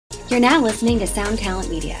You're now listening to Sound Talent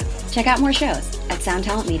Media. Check out more shows at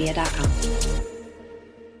soundtalentmedia.com.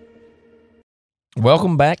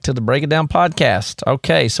 Welcome back to the Break It Down podcast.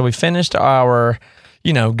 Okay, so we finished our,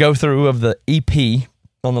 go through of the EP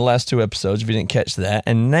on the last two episodes, if you didn't catch that.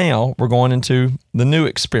 And now we're going into the new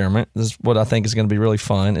experiment. This is what I think is going to be really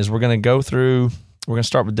fun, is we're going to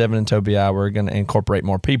start with Devin and Toby. We're going to incorporate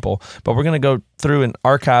more people, but we're going to go through and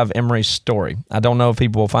archive Emery's story. I don't know if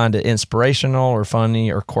people will find it inspirational or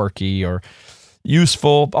funny or quirky or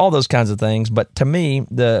useful, all those kinds of things. But to me,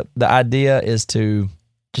 the idea is to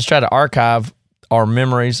just try to archive our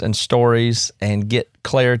memories and stories and get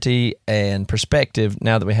clarity and perspective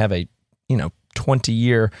now that we have a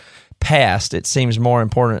 20-year past. It seems more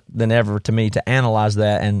important than ever to me to analyze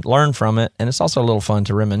that and learn from it. And it's also a little fun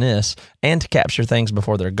to reminisce and to capture things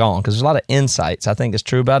before they're gone, because there's a lot of insights. I think it's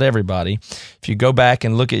true about everybody. If you go back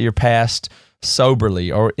and look at your past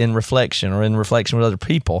soberly or in reflection with other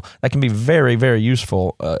people, that can be very, very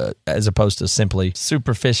useful as opposed to simply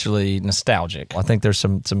superficially nostalgic. I think there's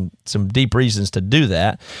some deep reasons to do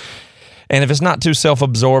that. And if it's not too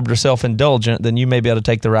self-absorbed or self-indulgent, then you may be able to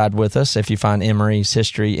take the ride with us if you find Emery's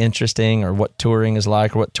history interesting, or what touring is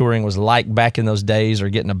like, or what touring was like back in those days, or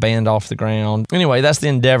getting a band off the ground. Anyway, that's the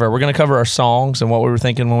endeavor. We're going to cover our songs and what we were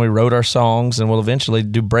thinking when we wrote our songs, and we'll eventually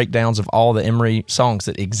do breakdowns of all the Emery songs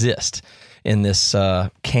that exist in this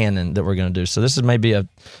canon that we're going to do. So this is maybe a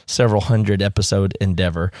several hundred episode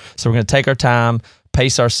endeavor. So we're going to take our time,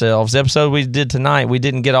 pace ourselves. The episode we did tonight, we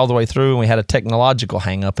didn't get all the way through, and we had a technological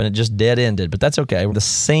hang-up, and it just dead-ended, but that's okay. The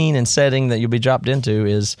scene and setting that you'll be dropped into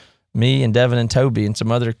is me and Devin and Toby and some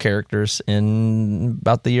other characters in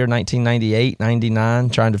about the year 1998, 99,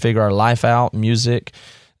 trying to figure our life out, music,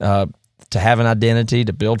 to have an identity,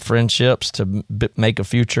 to build friendships, to make a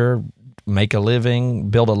future, make a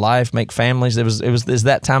living, build a life, make families. It was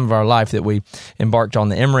that time of our life that we embarked on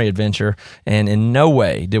the Emery adventure, and in no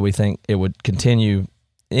way did we think it would continue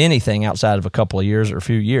anything outside of a couple of years or a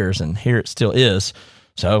few years, and here it still is.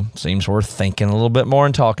 So seems worth thinking a little bit more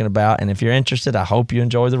and talking about. And if you're interested, I hope you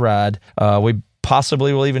enjoy the ride. We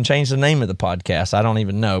possibly will even change the name of the podcast. I don't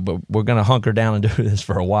even know, but we're going to hunker down and do this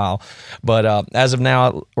for a while. But as of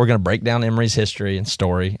now, we're going to break down Emery's history and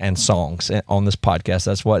story and songs on this podcast.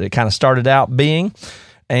 That's what it kind of started out being,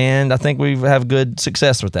 and I think we have good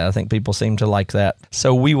success with that. I think people seem to like that.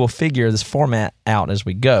 So we will figure this format out as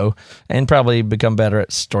we go and probably become better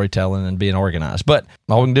at storytelling and being organized. But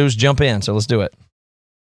all we can do is jump in, so let's do it.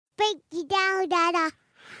 Break it down, Dada.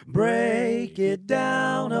 Break it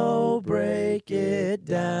down, oh, break it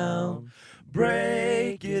down.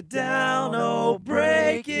 Break it down, oh,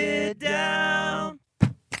 break it down.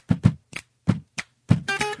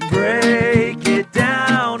 Break it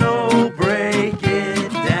down, oh, break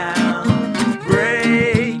it down.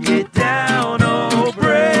 Break it down, oh,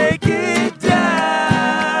 break it down.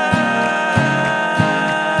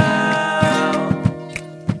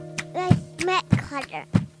 Let's make color.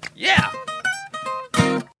 Yeah.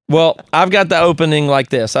 Well, I've got the opening like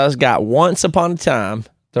this. I've got once upon a time.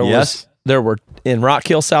 There were in Rock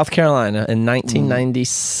Hill, South Carolina in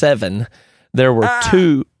 1997. There were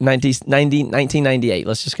 1998.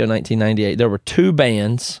 Let's just go 1998. There were two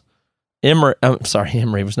bands. Emery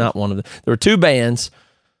was not one of them. There were two bands,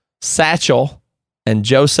 Satchel and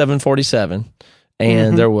Joe 747.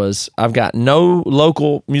 And I've got no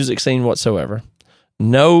local music scene whatsoever.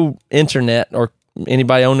 No internet or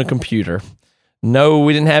anybody own a computer. No,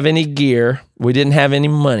 we didn't have any gear. We didn't have any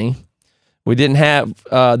money. We didn't have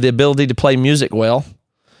the ability to play music well.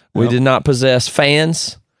 We did not possess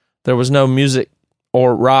fans. There was no music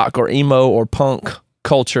or rock or emo or punk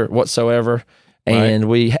culture whatsoever.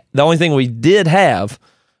 And the only thing we did have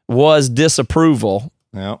was disapproval.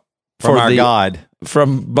 Yep.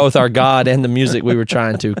 From both our God and the music we were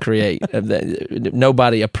trying to create.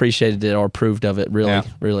 Nobody appreciated it or approved of it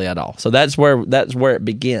really at all. So that's where it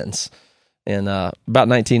begins. In about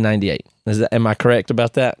 1998. Am I correct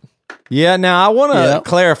about that? Yeah, now I want to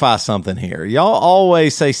clarify something here. Y'all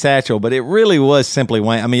always say Satchel, but it really was Simply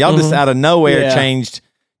Wayne. I mean, y'all just out of nowhere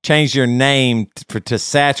changed your name to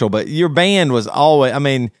Satchel, but your band was always, I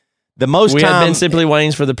mean, we had been Simply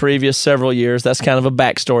Wayne's for the previous several years. That's kind of a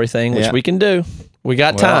backstory thing, which we can do. We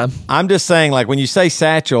got time. I'm just saying, like, when you say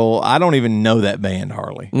Satchel, I don't even know that band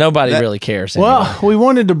hardly. Nobody really cares anyway. Well, we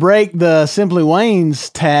wanted to break the Simply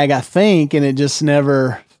Wayne's tag, I think, and it just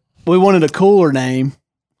never... We wanted a cooler name.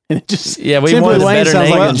 And it just... Yeah, we Simply wanted a Wayne better sounds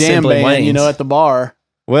name like than a jam Simply band, Wayne's. at the bar.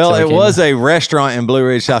 Well, it was a restaurant in Blue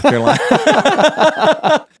Ridge, South Carolina.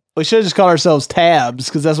 We should have just called ourselves Tabs,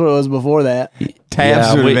 because that's what it was before that.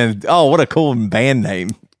 Tabs would have been... Oh, what a cool band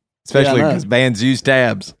name. Especially because bands use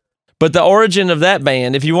tabs. But the origin of that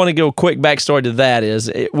band, if you want to go quick backstory to that,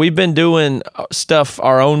 is we've been doing stuff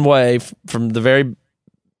our own way from the very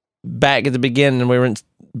back at the beginning. We were in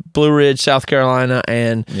Blue Ridge, South Carolina,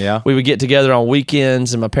 and we would get together on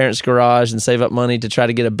weekends in my parents' garage and save up money to try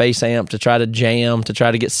to get a bass amp, to try to jam, to try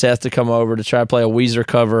to get Seth to come over, to try to play a Weezer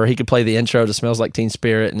cover. He could play the intro to Smells Like Teen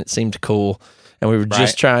Spirit, and it seemed cool. And we were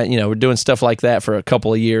just trying, we're doing stuff like that for a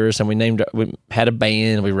couple of years, and we had a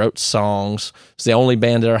band, we wrote songs. It was the only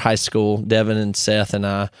band at our high school, Devin and Seth and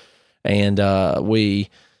I, and we,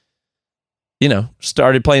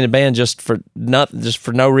 started playing the band just for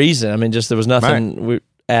no reason. I mean, there was nothing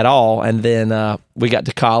at all. And then we got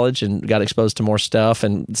to college and got exposed to more stuff.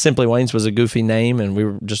 And Simply Wayne's was a goofy name, and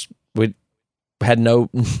we had no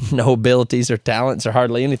abilities or talents or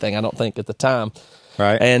hardly anything, I don't think, at the time.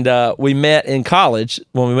 Right. And we met in college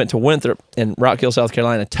when we went to Winthrop in Rock Hill, South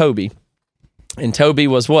Carolina, Toby. And Toby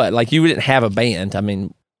was what? Like, you didn't have a band. I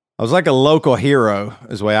mean, I was like a local hero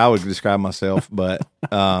is the way I would describe myself. But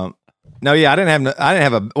I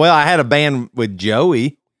had a band with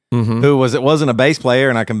Joey, who wasn't a bass player,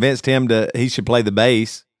 and I convinced him he should play the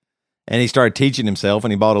bass. And he started teaching himself,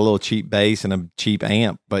 and he bought a little cheap bass and a cheap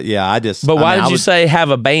amp. But yeah, But why did you say have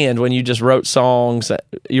a band when you just wrote songs?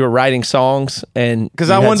 You were writing songs, and because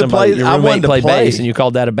I wanted to play. I wanted to play bass, and you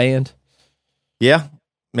called that a band. Yeah.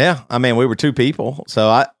 I mean, we were two people,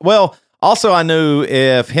 so also I knew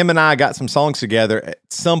if him and I got some songs together, at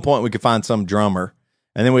some point we could find some drummer,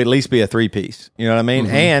 and then we'd at least be a 3-piece. You know what I mean?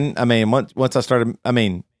 And I mean, once I started,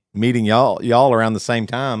 meeting y'all around the same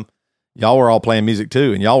time. Y'all were all playing music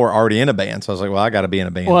too, and y'all were already in a band. So I was like, well, I got to be in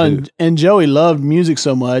a band too. And Joey loved music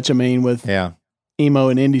so much. I mean, with emo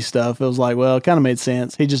and indie stuff, it was like, well, it kind of made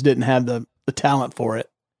sense. He just didn't have the talent for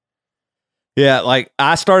it. Yeah, like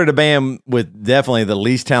I started a band with definitely the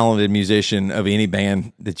least talented musician of any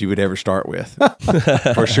band that you would ever start with,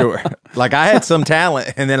 for sure. Like I had some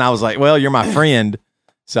talent, and then I was like, well, you're my friend.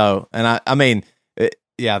 So, and I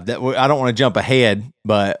don't want to jump ahead,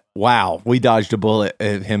 but wow, we dodged a bullet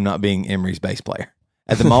of him not being Emery's bass player.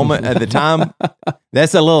 At the moment, at the time,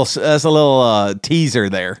 that's a little teaser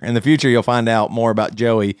there. In the future, you'll find out more about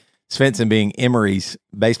Joey Svensson being Emery's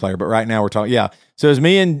bass player. But right now, we're talking, So it was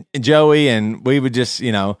me and Joey, and we would just,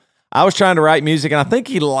 I was trying to write music, and I think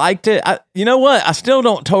he liked it. You know what? I still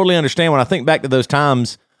don't totally understand when I think back to those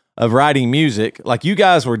times of writing music. Like you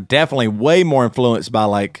guys were definitely way more influenced by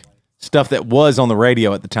like stuff that was on the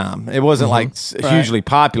radio at the time. It wasn't like hugely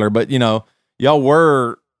popular, but y'all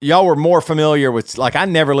were more familiar with, like, I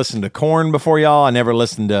never listened to Korn before y'all. I never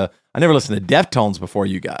listened to Deftones before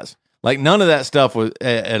you guys. Like none of that stuff was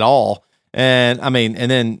at all. And I mean, and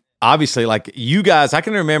then obviously like you guys, I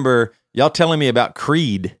can remember y'all telling me about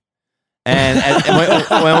Creed. And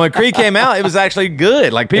when Creed came out, it was actually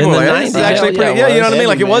good. Like people were like, this is actually pretty, you know what I mean?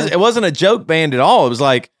 Like it wasn't a joke band at all. It was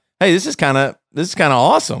like, hey, this is kind of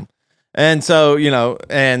awesome. And so,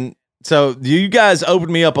 so you guys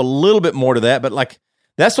opened me up a little bit more to that, but like,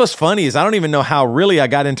 that's what's funny is I don't even know how really I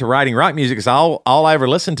got into writing rock music, because all I ever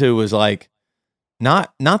listened to was like,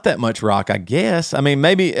 not that much rock, I guess. I mean,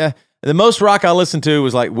 maybe the most rock I listened to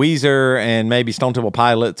was like Weezer and maybe Stone Temple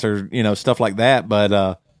Pilots or, stuff like that. But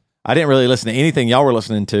I didn't really listen to anything y'all were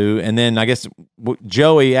listening to. And then I guess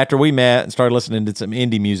Joey, after we met and started listening to some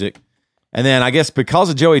indie music, and then I guess because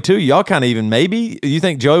of Joey too, y'all kind of even maybe you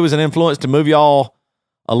think Joey was an influence to move y'all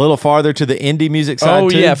a little farther to the indie music side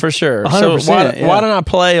too? Oh yeah, for sure. 100%, so why don't I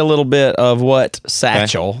play a little bit of what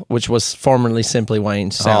Satchel, which was formerly Simply Wayne,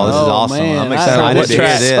 sounds? Oh, this is awesome! Man, I'm excited to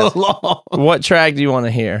hear this. So long. What track do you want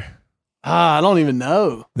to hear? I don't even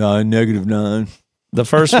know. -9. The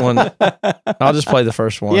first one. I'll just play the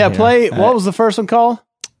first one. Yeah, here. play. What was the first one called?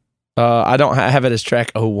 I don't have it as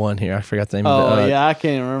track 01 here. I forgot the name of it. I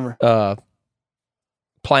can't remember.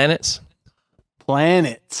 Planets.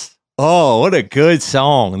 Oh, what a good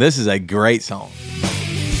song. This is a great song.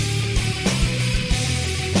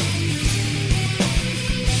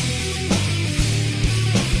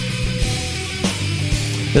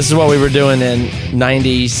 This is what we were doing in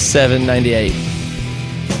 97, 98.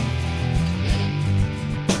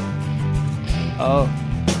 Oh.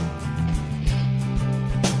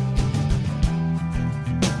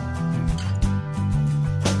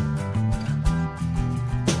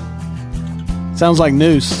 Sounds like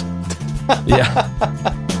Noose. Yeah.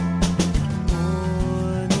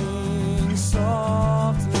 Morning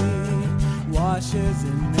softly washes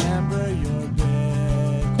in amber your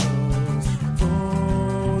bedclothes,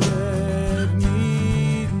 folded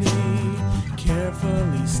neatly,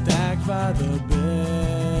 carefully stacked by the bedpost.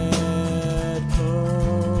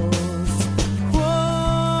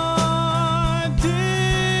 What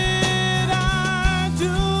did I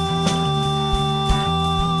do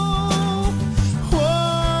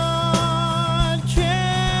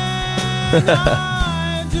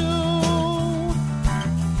I do.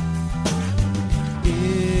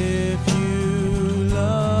 If you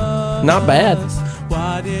love Not bad. us,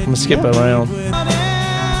 why did I'm gonna skip it around. you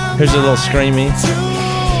Here's a little screamy.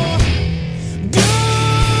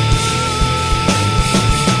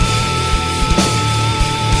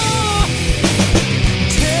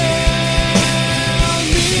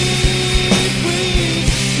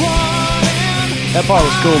 That part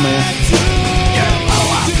was cool, man.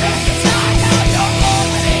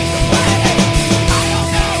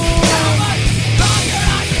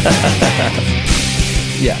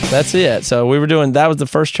 Yeah, that's it. So we were doing, that was the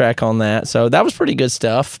first track on that. So that was pretty good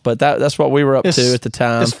stuff, but that's what we were up to at the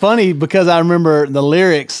time. It's funny because I remember the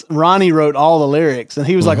lyrics. Ronnie wrote all the lyrics, and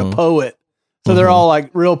he was like a poet. So they're all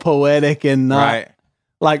like real poetic and not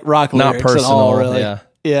like rock Not lyrics personal, at all, really.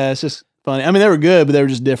 yeah. It's just funny. I mean, they were good, but they were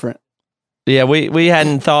just different. Yeah, we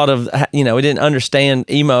hadn't thought of, we didn't understand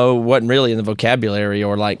emo wasn't really in the vocabulary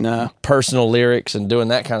or like personal lyrics and doing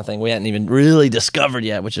that kind of thing. We hadn't even really discovered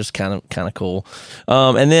yet, which is kind of cool.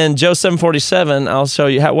 And then Joe 747, I'll show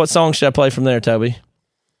you what song should I play from there, Toby?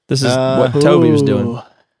 This is what Toby was doing.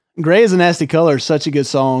 Gray is a Nasty Color is such a good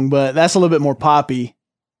song, but that's a little bit more poppy.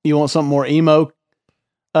 You want something more emo?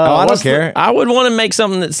 I don't care. I would want to make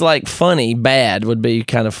something that's like funny, bad would be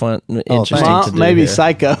kind of fun, interesting to do. Maybe here.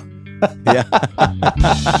 Psycho. Yeah.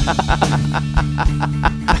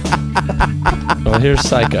 Well, here's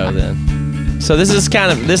Psycho then. So this is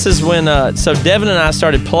when so Devin and I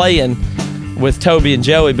started playing with Toby and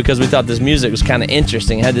Joey because we thought this music was kind of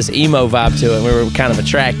interesting. It had this emo vibe to it, and we were kind of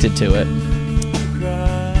attracted to it.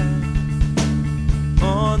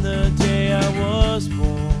 on the day I was born?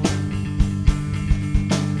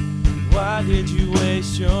 Why did you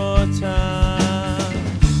waste your time?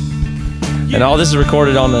 And all this is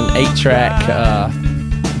recorded on an 8-track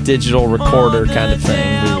digital recorder kind of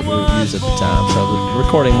thing we used at the time. So the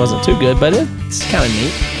recording wasn't too good, but it's kind of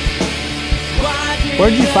neat.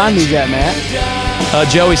 Where'd you find these at, Matt?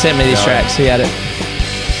 Joey sent me these tracks. He had it.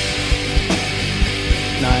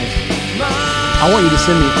 Nice. I want you to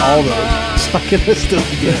send me all those so I can listen to them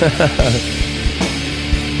again.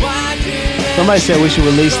 Somebody said we should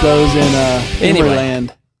release those in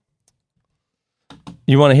Emerland.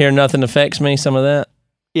 You want to hear Nothing Affects Me, some of that?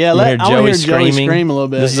 Yeah, I want to hear Joey scream a little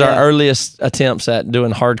bit. This is our earliest attempts at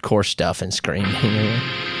doing hardcore stuff and screaming.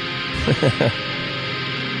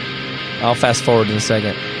 I'll fast forward in a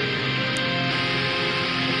second.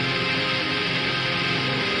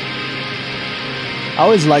 I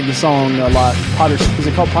always like the song a lot. Is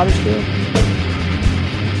it called Pottersfield?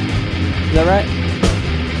 Is that right?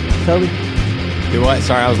 Toby? Do what?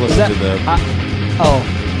 Sorry, I was listening to the...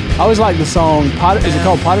 I always like the song. Is it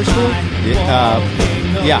called Pottersfield?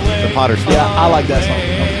 Yeah, the Pottersfield. Yeah, I like that song.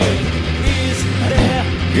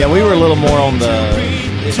 Yeah, we were a little more on the...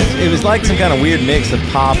 It was like some kind of weird mix of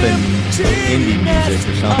pop and indie music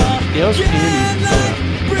or something. Yeah, it was indie.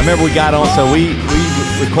 I remember we got on, so we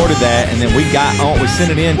recorded that, and then we sent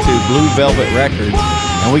it in to Blue Velvet Records,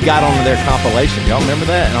 and we got onto their compilation. Y'all remember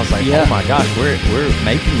that? And I was like, oh my gosh, we're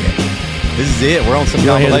making it. This is it. We're on some compilation.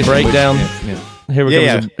 You want to hear the breakdown? Yeah.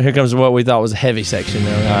 Here comes what we thought was a heavy section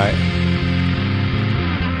there. All right.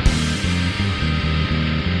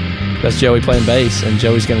 That's Joey playing bass, and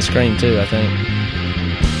Joey's going to scream too, I think.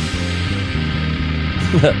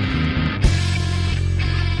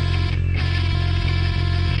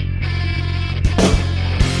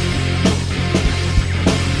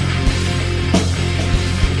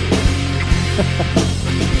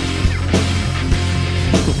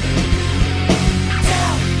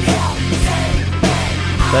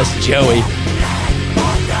 That's Joey.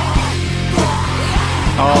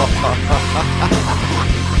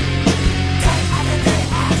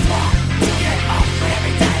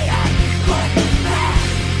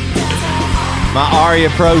 My Aria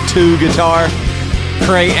Pro 2 guitar,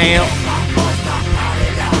 Cray amp.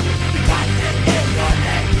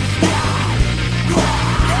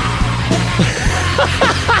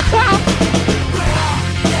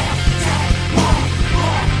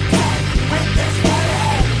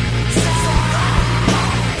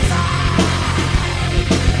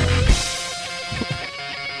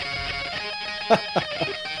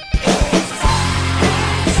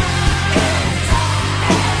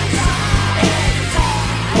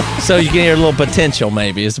 So you can hear a little potential,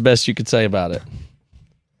 maybe, is the best you could say about it.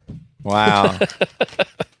 Wow.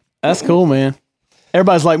 That's cool, man.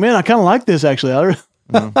 Everybody's like, man, I kind of like this, actually.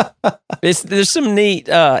 There's some neat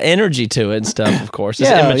energy to it and stuff, of course. It's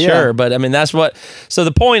immature, but I mean, that's what... So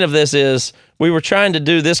the point of this is we were trying to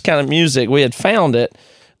do this kind of music. We had found it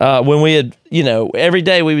when we had, every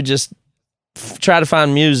day we would just try to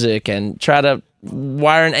find music and try to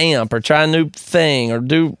wire an amp or try a new thing or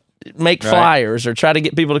make flyers or try to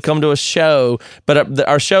get people to come to a show. But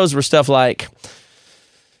our shows were stuff like,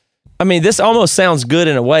 I mean, this almost sounds good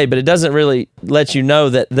in a way, but it doesn't really let you know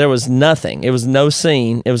that there was nothing. It was no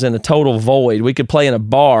scene. It was in a total void. We could play in a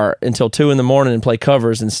bar until 2 a.m. and play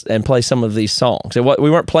covers and play some of these songs. We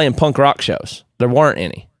weren't playing punk rock shows. There weren't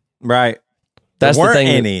any. Right. That's there weren't the thing.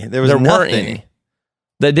 Any. There weren't any.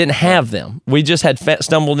 They didn't have them. We just had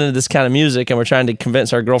stumbled into this kind of music, and we're trying to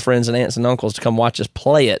convince our girlfriends and aunts and uncles to come watch us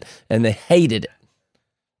play it, and they hated it.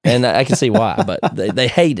 And I can see why, but they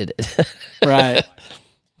hated it. Right.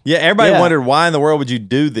 Yeah, everybody wondered, why in the world would you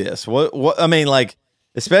do this? What I mean, like,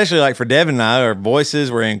 especially like for Devin and I, our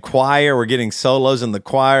voices, we're in choir, we're getting solos in the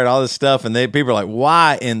choir and all this stuff, and people are like,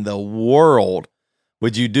 why in the world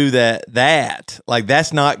would you do that? Like,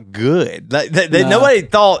 that's not good. Like, nobody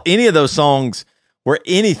thought any of those songs were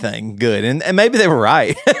anything good, and maybe they were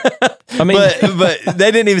right. I mean, but they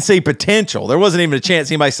didn't even see potential. There wasn't even a chance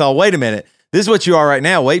anybody saw, wait a minute, this is what you are right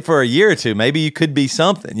now. Wait for a year or two. Maybe you could be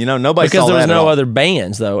something. You know, nobody saw that. Because there was no other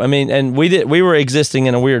bands, though. I mean, and we were existing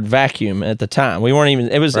in a weird vacuum at the time. We weren't even.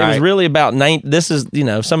 It was really about this is, you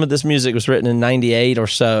know, some of this music was written in '98 or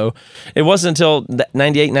so. It wasn't until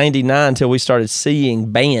 '98, '99 until we started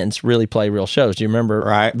seeing bands really play real shows. Do you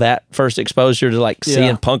remember that first exposure to like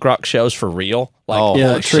seeing punk rock shows for real?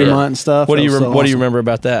 Like, Tremont and stuff. What do you remember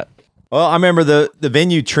about that? Well, I remember the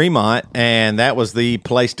venue Tremont, and that was the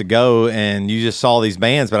place to go, and you just saw these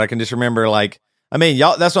bands. But I can just remember, like, I mean,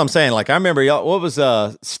 y'all. That's what I'm saying. Like, I remember y'all. What was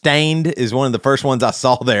Stained is one of the first ones I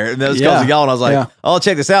saw there, and that was because of y'all. And I was like, oh,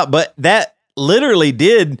 check this out. But that literally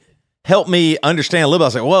did help me understand a little bit. I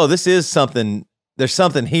was like, whoa, this is something. There's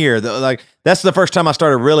something here. Like, that's the first time I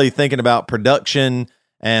started really thinking about production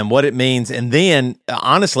and what it means. And then,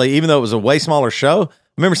 honestly, even though it was a way smaller show, I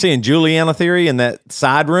remember seeing Juliana Theory in that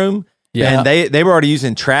side room. Yeah, and they were already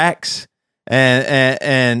using tracks,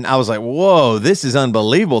 and I was like, whoa, this is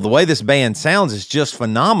unbelievable. The way this band sounds is just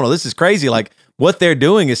phenomenal. This is crazy. Like, what they're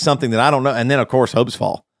doing is something that I don't know. And then, of course, Hopes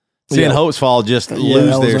Fall. Seeing Hopes Fall just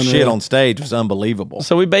lose their shit on stage was unbelievable.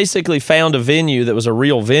 So we basically found a venue that was a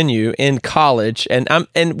real venue in college, and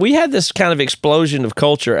we had this kind of explosion of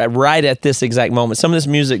culture right at this exact moment. Some of this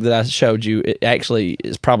music that I showed you, it actually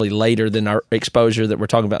is probably later than our exposure that we're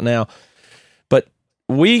talking about now. But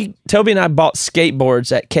Toby and I bought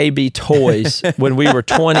skateboards at KB Toys when we were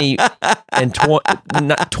 20 and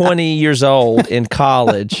 20 years old in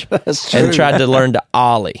college, and tried to learn to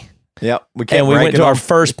ollie. Yep, we went to our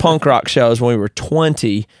first punk rock shows when we were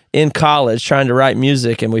 20 in college, trying to write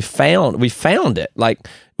music, and we found it. Like,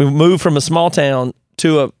 we moved from a small town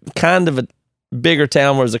to a kind of a bigger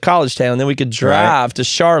town where it was a college town. Then we could drive to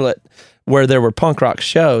Charlotte where there were punk rock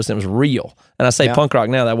shows, and it was real. And I say punk rock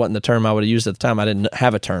now, that wasn't the term I would have used at the time. I didn't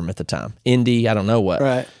have a term at the time. Indie, I don't know what.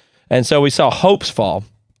 Right. And so we saw Hopes Fall.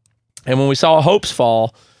 And when we saw Hopes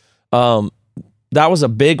Fall, that was a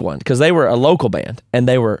big one because they were a local band, and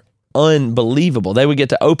they were unbelievable. They would get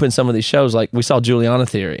to open some of these shows, like we saw Juliana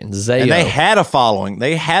Theory and Zayo. And they had a following.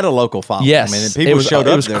 They had a local following. Yes. I mean, and people showed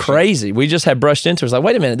up. It was crazy. We just had brushed into it. It was like,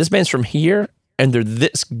 wait a minute, this band's from here, and they're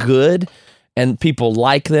this good, and people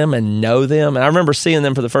like them and know them. And I remember seeing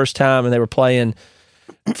them for the first time, and they were playing.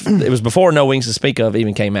 It was before No Wings to Speak Of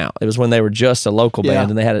even came out. It was when they were just a local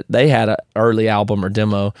band, and they had an early album or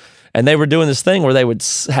demo, and they were doing this thing where they would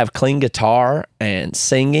have clean guitar and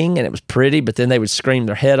singing, and it was pretty, but then they would scream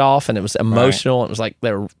their head off, and it was emotional. It was like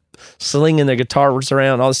they were slinging their guitars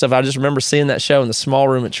around, all this stuff. I just remember seeing that show in the small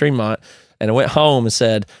room at Tremont, and I went home and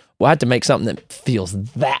said, well, I have to make something that feels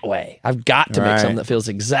that way. I've got to make something that feels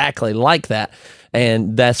exactly like that.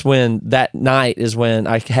 And that night is when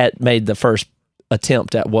I had made the first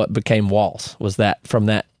attempt at what became Walls, was that from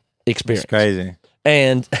that experience. That's crazy.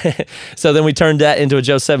 And so then we turned that into a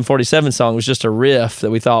Joe 747 song. It was just a riff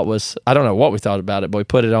that we thought was, I don't know what we thought about it, but we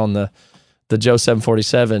put it on the Joe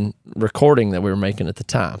 747 recording that we were making at the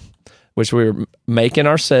time, which we were making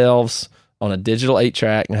ourselves on a digital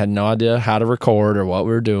 8-track and had no idea how to record or what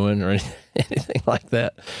we were doing or anything like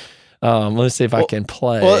that. Let's see if I can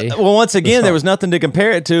play. Well, once again, there was nothing to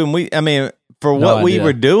compare it to. And we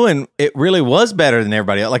were doing, it really was better than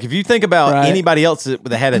everybody else. Like, if you think about anybody else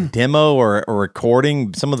that had a demo or a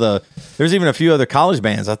recording, there's even a few other college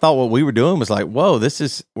bands. I thought what we were doing was like, whoa,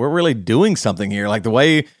 we're really doing something here. Like, the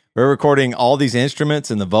way we're recording all these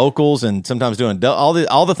instruments and the vocals, and sometimes doing all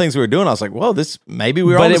the things we were doing. I was like, whoa, maybe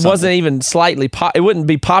we were. But it wasn't even slightly. It wouldn't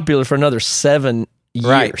be popular for another 7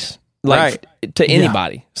 years, to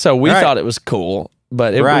anybody. Yeah. So we thought it was cool,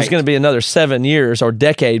 but it was going to be another 7 years or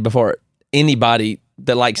decade before anybody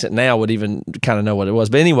that likes it now would even kind of know what it was.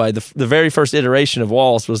 But anyway, the very first iteration of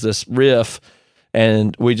Walls was this riff,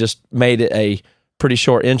 and we just made it a pretty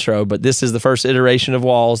short intro. But this is the first iteration of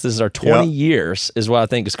Walls. This is our 20 years, is what I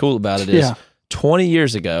think is cool about it. Is 20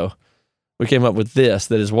 years ago, we came up with this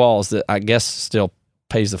that is Walls that I guess still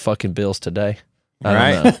pays the fucking bills today. I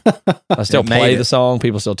don't know. I still play the song.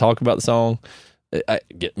 People still talk about the song. I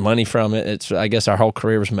get money from it. I guess our whole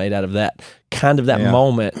career was made out of that kind of that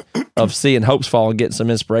moment of seeing Hopes Fall and getting some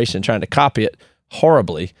inspiration and trying to copy it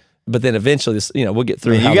horribly. But then eventually, we'll get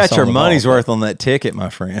through. You got your money's worth on that ticket, my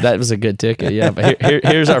friend. That was a good ticket, yeah. But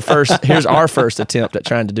here's our first attempt at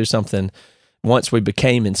trying to do something once we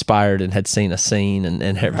became inspired and had seen a scene and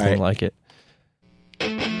everything like it.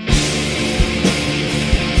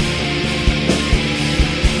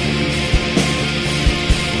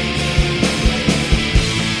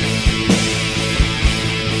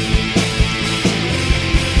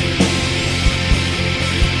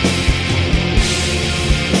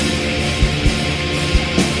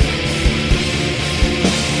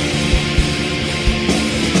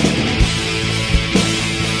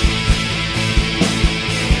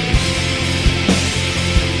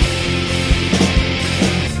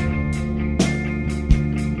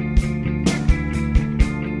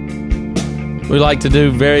 We like to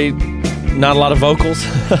do not a lot of vocals.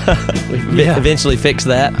 We eventually fixed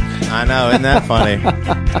that. I know, isn't that funny?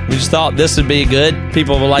 We just thought this would be good.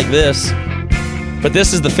 People will like this. But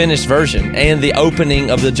this is the finished version and the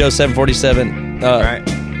opening of the Joe 747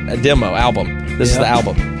 demo album. This is the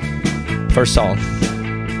album. First song.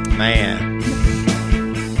 Man.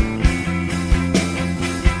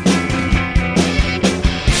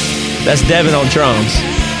 That's Devin on drums.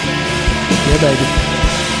 Yeah, baby.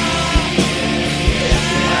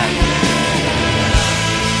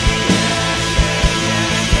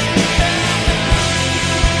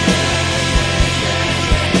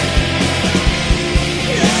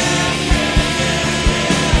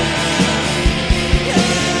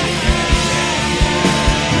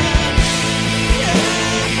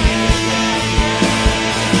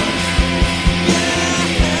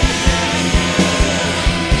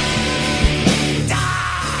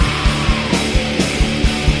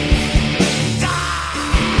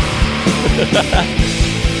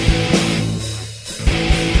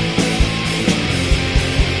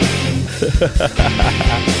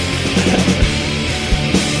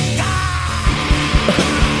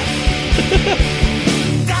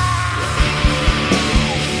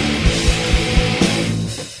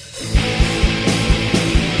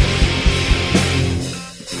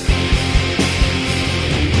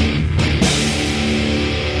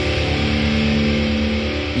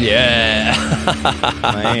 Yeah.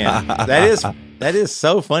 Man, that is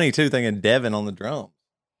so funny too, thinking Devin on the drum.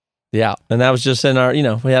 Yeah, and that was just in our,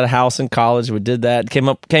 we had a house in college. We did that. Came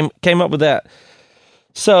up with that.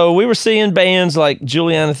 So we were seeing bands like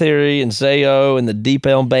Juliana Theory and Zayo and the Deep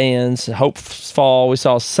Elm bands, Hopes Fall. We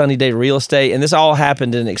saw Sunny Day Real Estate, and this all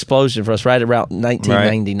happened in an explosion for us right around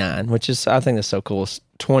 1999, which is, I think that's so cool. It's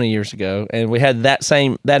 20 years ago, and we had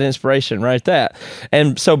that inspiration right there.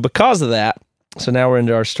 And so because of that, so now we're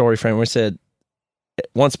into our story frame. We said,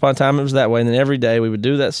 once upon a time it was that way, and then every day we would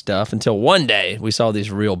do that stuff until one day we saw these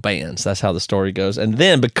real bands. That's how the story goes. And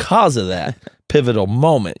then because of that pivotal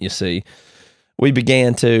moment, you see, we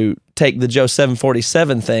began to take the Joe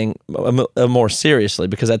 747 thing more seriously,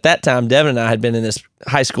 because at that time, Devin and I had been in this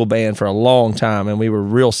high school band for a long time, and we were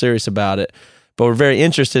real serious about it. But we're very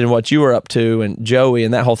interested in what you were up to, and Joey,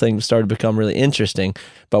 and that whole thing started to become really interesting.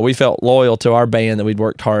 But we felt loyal to our band that we'd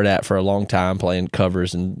worked hard at for a long time, playing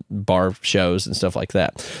covers and bar shows and stuff like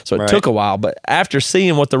that. So it took a while. But after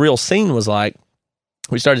seeing what the real scene was like,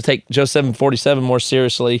 we started to take Joe 747 more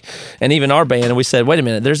seriously, and even our band. And we said, wait a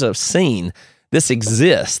minute, there's a scene. This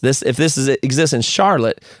exists. If this exists in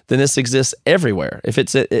Charlotte, then this exists everywhere. If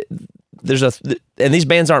it's and these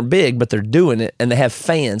bands aren't big, but they're doing it, and they have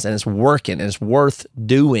fans, and it's working, and it's worth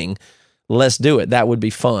doing. Let's do it. That would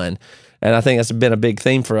be fun. And I think that's been a big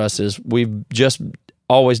theme for us, is we've just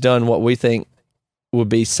always done what we think would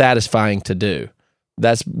be satisfying to do.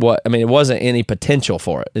 That's what, it wasn't any potential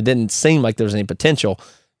for it. It didn't seem like there was any potential,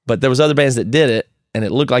 but there was other bands that did it, and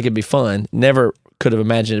it looked like it'd be fun. Never could have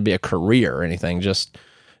imagined it'd be a career or anything. Just,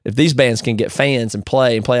 if these bands can get fans and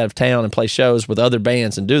play out of town and play shows with other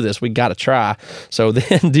bands and do this, we got to try. So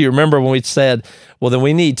then, do you remember when we said, well, then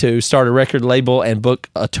we need to start a record label and book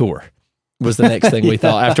a tour? Was the next thing we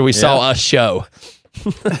thought after we saw a show.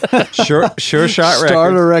 Sure shot record.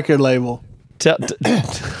 Start a record label.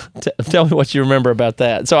 Tell me what you remember about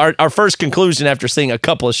that. So our first conclusion after seeing a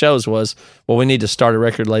couple of shows was, well, we need to start a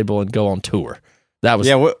record label and go on tour. That was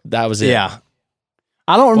it. Yeah.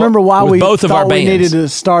 I don't remember why with we both of thought our we bands. needed to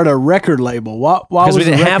start a record label. Why Because we was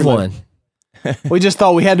the didn't have record one. label? We just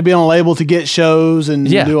thought we had to be on a label to get shows and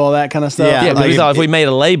Yeah. do all that kind of stuff. Yeah, Yeah, but like we thought it- if we made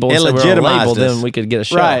a label, it so we were on a legitimized label, us. then we could get a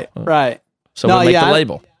show. Right. So No, we make yeah, the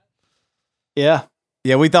label. Yeah.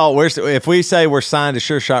 Yeah, we thought if we say we're signed to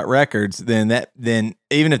Sure Shot Records, then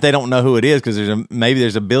even if they don't know who it is, because maybe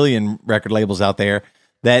there's a billion record labels out there,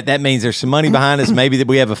 that means there's some money behind us. Maybe that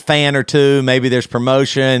we have a fan or two. Maybe there's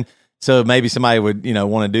promotion. So maybe somebody would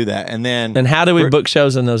want to do that. And then And how do we book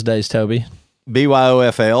shows in those days, Toby?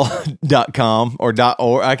 BYOFL.com or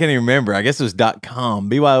I can't even remember. I guess it was .com.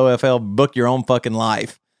 BYOFL, book your own fucking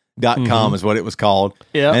life.com is what it was called.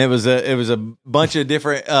 Yeah. And it was a bunch of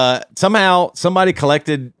different somehow somebody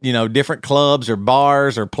collected, different clubs or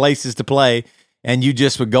bars or places to play, and you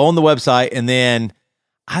just would go on the website, and then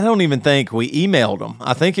I don't even think we emailed them.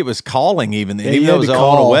 I think it was calling even then. Yeah, Even you though it had was to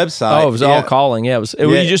on a call. website. Oh, it was all calling. Yeah,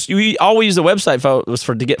 we all used the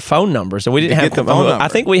website to get phone numbers, and we didn't To have get the phone number. I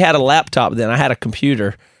think we had a laptop then. I had a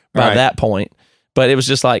computer by Right. that point, but it was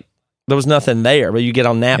just like there was nothing there. But you get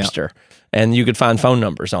on Napster, and you could find phone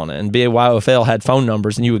numbers on it. And BYOFL had phone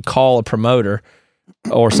numbers, and you would call a promoter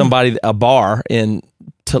or somebody, a bar in,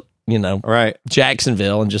 Right.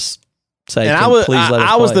 Jacksonville, and just say, And please let us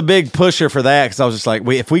I was play." the big pusher for that, because I was just like,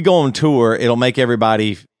 if we go on tour, it'll make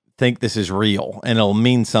everybody think this is real, and it'll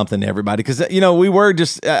mean something to everybody. Because I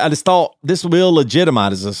just thought this will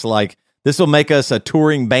legitimize us. Like, this will make us a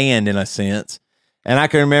touring band in a sense. And I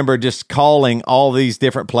can remember just calling all these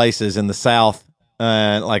different places in the South,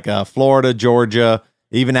 like Florida, Georgia,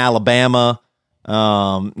 even Alabama,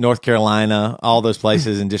 North Carolina, all those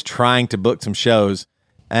places, and just trying to book some shows.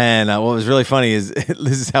 And what was really funny is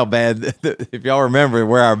this is how bad. If y'all remember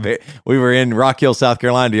we were in Rock Hill, South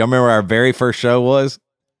Carolina. Do y'all remember where our very first show was?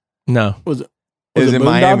 No. Was It was in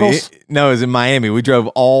Miami. Boondoggles? No, it was in Miami. We drove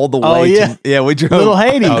all the way. Oh, yeah. We drove Little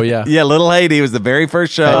Haiti. Oh, yeah. Yeah, Little Haiti was the very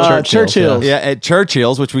first show. At Churchill's. Yeah, at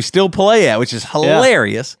Churchill's, which we still play at, which is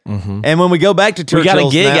hilarious. Mm-hmm. And when we go back to We Churchill's, got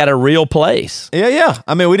a gig now- at a real place. Yeah.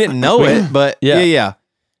 I mean, we didn't know it, but Yeah. yeah.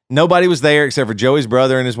 Nobody was there except for Joey's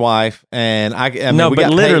brother and his wife. And I mean, No, we but got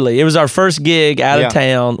paid- literally, it was our first gig out Yeah. of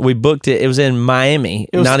town. We booked it. It was in Miami.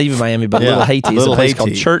 It was- Not even Miami, but Yeah. Little Haiti. It's Little a place Haiti.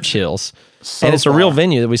 called Churchill's. So And it's a real far.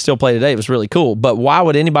 venue that we still play today. It was really cool. But why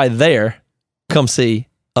would anybody there come see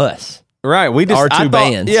us? Right. We just Our I two thought-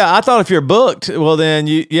 bands. Yeah, I thought if you're booked, well then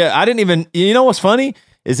I didn't even, what's funny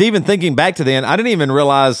is, even thinking back to then, I didn't even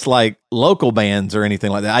realize like local bands or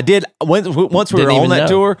anything like that. I did once we Didn't were on even that know.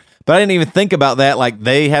 tour, but I didn't even think about that, like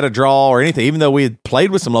they had a draw or anything, even though we had played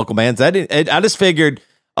with some local bands. I just figured,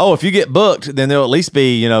 if you get booked, then there'll at least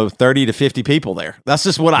be, 30 to 50 people there. That's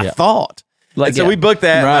just what I thought. And so we booked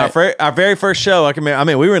that our very first show.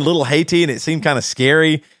 We were in Little Haiti, and it seemed kind of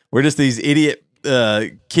scary. We're just these idiot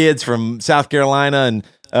kids from South Carolina, and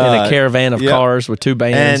In a caravan of cars with two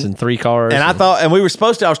bands and three cars. And I thought, and we were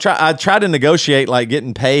supposed to, I tried to negotiate like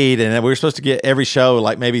getting paid, and we were supposed to get every show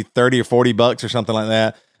like maybe $30 or $40 or something like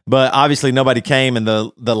that. But obviously nobody came, and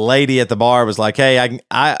the lady at the bar was like, "Hey, I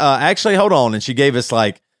actually, hold on," and she gave us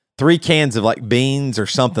like 3 cans of like beans or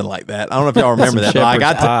something like that. I don't know if y'all remember that. But I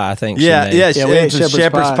got pie, I think. yeah, she made. we ate some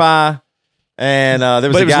shepherd's pie. And there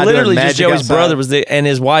was But a it was guy literally doing just magic Joey's outside. brother and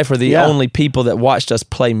his wife were the Yeah. only people that watched us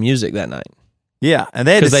play music that night. Yeah, and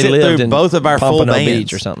they had to Because they sit lived through in both of our full Pompano bands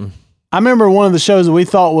Beach or something. I remember one of the shows that we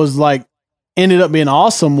thought was like ended up being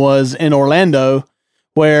awesome was in Orlando,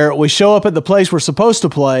 where we show up at the place we're supposed to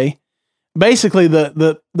play. Basically,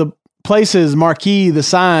 the place's marquee, the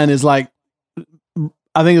sign is like,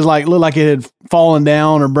 I think it's like looked like it had fallen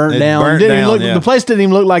down or burnt It down. burnt Didn't even down, look, yeah. The place didn't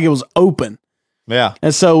even look like it was open. Yeah,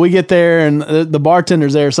 And so we get there, and the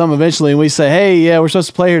bartender's there some eventually, and we say, "Hey, yeah, we're supposed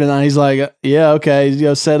to play here tonight." He's like, "Yeah,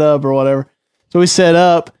 okay, set up or whatever." So we set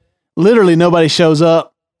up. Literally, nobody shows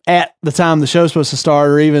up at the time the show's supposed to start,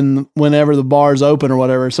 or even whenever the bar's open or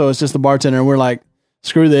whatever. So it's just the bartender, and we're like,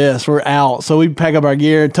 "Screw this, we're out." So we pack up our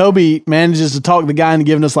gear. Toby manages to talk the guy into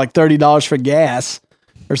giving us like $30 for gas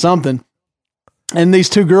or something. And these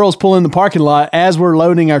 2 girls pull in the parking lot as we're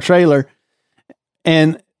loading our trailer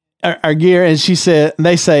and our gear. And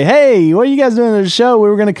they say, "Hey, what are you guys doing at the show? We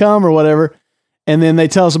were going to come," or whatever. And then they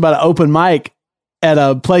tell us about an open mic at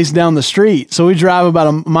a place down the street. So we drive about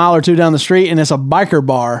a mile or 2 down the street, and it's a biker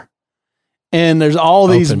bar. And there's all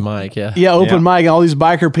these Open mic, yeah. open mic and all these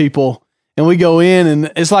biker people. And we go in,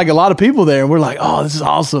 and it's like a lot of people there. And we're like, "Oh, this is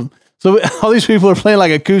awesome." So all these people are playing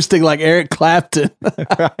like acoustic, like Eric Clapton.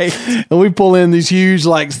 right. And we pull in these huge,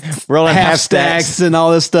 like, Rolling half half stacks stacks. and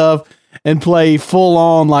all this stuff and play full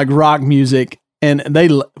on like rock music. And they,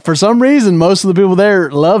 for some reason, most of the people there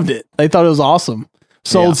loved it. They thought it was awesome.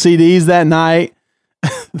 Sold CDs that night.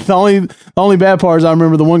 the only bad part is I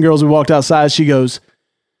remember the one girl as we walked outside, she goes,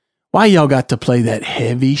 "Why y'all got to play that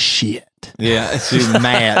heavy shit?" Yeah, she's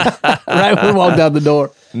mad. Right when we walked out the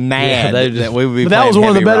door. Mad. that was one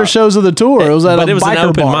of the better shows of the tour. It was at but a it was an biker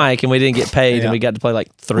open bar. mic, and we didn't get paid, and we got to play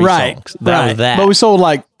like 3 songs. That Right. was that. But we sold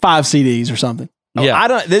like 5 CDs or something. Yeah. I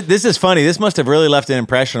don't. This is funny. This must have really left an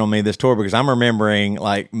impression on me, this tour, because I'm remembering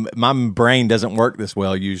like my brain doesn't work this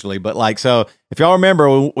well usually. But like, so if y'all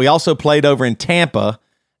remember, we also played over in Tampa,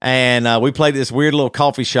 and we played at this weird little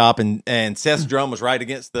coffee shop, and Seth's drum was right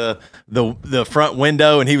against the front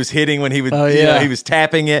window, and he was hitting when he would, he was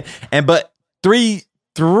tapping it, but three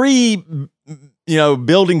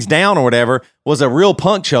buildings down or whatever was a real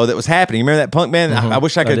punk show that was happening. You remember that punk band? I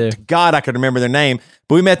wish I could. God, I could remember their name.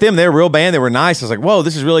 But we met them. They were a real band. They were nice. I was like, whoa,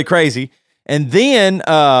 this is really crazy. And then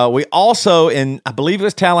we also, in I believe it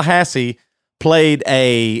was Tallahassee, played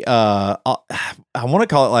a I want to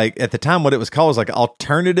call it, like, at the time what it was called was like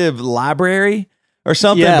alternative library or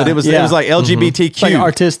something, but it was like LGBTQ, It's like an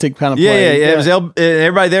artistic kind of play. Yeah. It was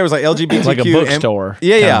everybody there was like LGBTQ, like a bookstore,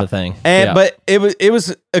 kind of a thing. But it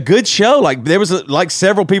was a good show. Like there was like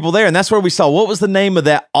several people there, and that's where we saw, what was the name of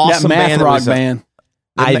that awesome that math band? rock band.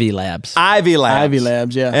 Ivy Labs. Ivy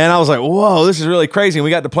Labs, yeah. And I was like, whoa, this is really crazy. And we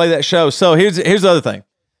got to play that show. So here's the other thing.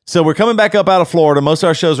 So we're coming back up out of Florida. Most of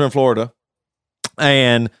our shows are in Florida.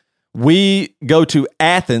 And we go to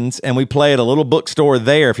Athens and we play at a little bookstore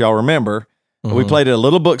there, if y'all remember. We played at a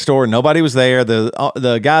little bookstore. Nobody was there.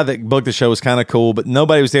 The guy that booked the show was kind of cool, but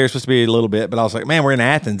nobody was there. It was supposed to be a little bit. But I was like, man, we're in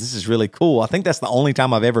Athens. This is really cool. I think that's the only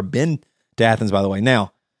time I've ever been to Athens, by the way.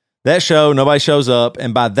 Now, that show, nobody shows up.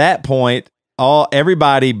 And by that point,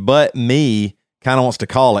 everybody but me kind of wants to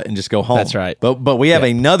call it and just go home. That's right. But we have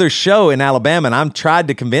another show in Alabama, and I'm tried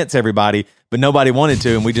to convince everybody, but nobody wanted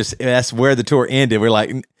to. And that's where the tour ended. We're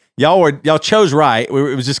like, y'all chose right. It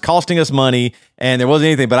was just costing us money, and there wasn't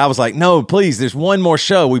anything. But I was like, no, please, there's one more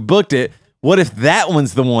show. We booked it. What if that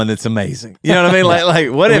one's the one that's amazing? You know what I mean?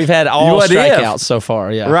 Like what if we've had all strikeouts so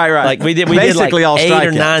far? Yeah, right. Like we did Basically like all 8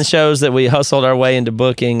 or 9 strikeouts. shows that we hustled our way into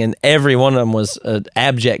booking, and every one of them was an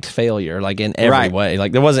abject failure, like in every way.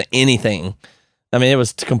 Like there wasn't anything. I mean, it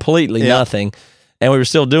was completely nothing, and we were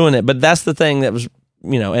still doing it. But that's the thing that was,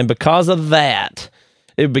 and because of that,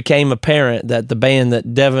 it became apparent that the band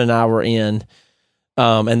that Devin and I were in,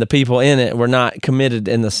 and the people in it were not committed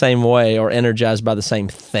in the same way or energized by the same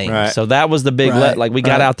thing. Right. So that was the big we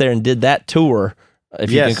got out there and did that tour,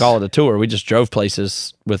 if you can call it a tour. We just drove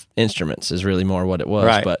places with instruments is really more what it was.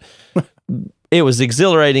 Right. But it was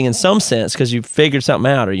exhilarating in some sense because you figured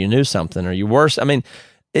something out, or you knew something, or you were. I mean,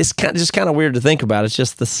 it's just kind of weird to think about. It's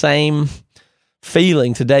just the same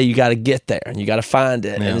feeling today. You got to get there and you got to find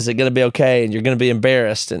it. And is it going to be okay? And you're going to be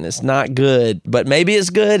embarrassed, and it's not good, but maybe it's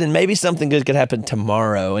good, and maybe something good could happen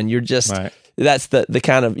tomorrow. And you're just, that's the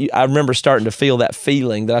kind of, I remember starting to feel that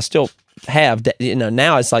feeling that I still have,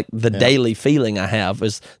 now it's like the daily feeling I have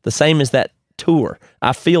is the same as that tour.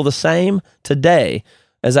 I feel the same today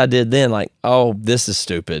as I did then, like, oh, this is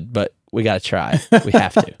stupid, but we got to try it. We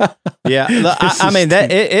have to. Yeah. I mean,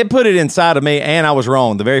 that it put it inside of me, and I was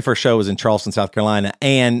wrong. The very first show was in Charleston, South Carolina.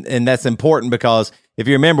 And that's important because if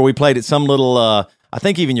you remember, we played at some little, I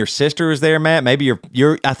think even your sister was there, Matt. Maybe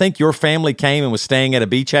I think your family came and was staying at a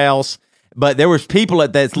beach house. But there was people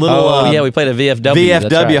at that little, we played a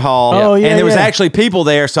VFW hall. Oh, yeah, and there was actually people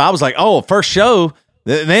there. So I was like, oh, first show,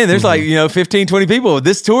 man, there's like, 15, 20 people.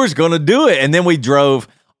 This tour's going to do it. And then we drove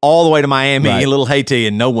all the way to Miami in Little Haiti,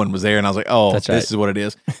 and no one was there. And I was like, oh, this is what it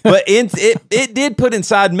is. But it did put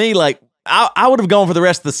inside me, like, I would have gone for the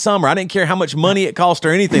rest of the summer. I didn't care how much money it cost or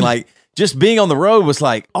anything. Like, just being on the road was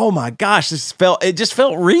like, oh my gosh, it just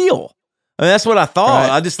felt real. And that's what I thought.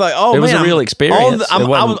 I just like, oh, it was a real experience. I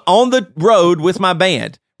was on the road with my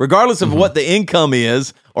band, regardless of what the income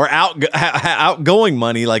is or outgoing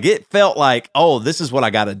money. Like, it felt like, oh, this is what I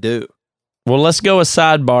got to do. Well, let's go a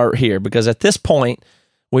sidebar here, because at this point,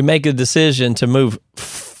 we make a decision to move.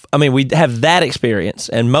 We have that experience,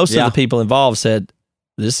 and most of the people involved said,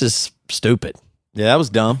 this is stupid. Yeah, that was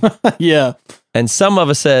dumb. Yeah. And some of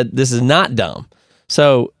us said, this is not dumb.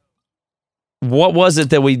 So what was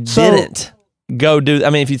it that we didn't go do? I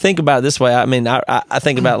mean, if you think about it this way, I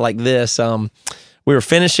think about it like this. We were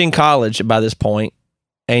finishing college by this point,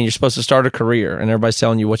 and you're supposed to start a career, and everybody's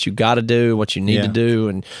telling you what you got to do, what you need to do,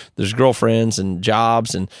 and there's girlfriends and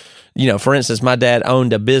jobs. And, for instance, my dad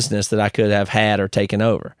owned a business that I could have had or taken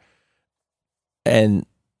over. And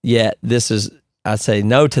yet I say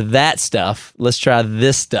no to that stuff. Let's try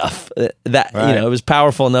this stuff. It was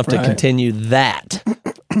powerful enough to continue that.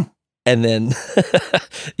 And then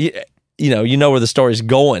you know where the story's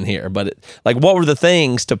going here. But like, what were the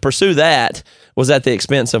things to pursue that was at the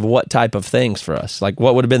expense of what type of things for us? Like,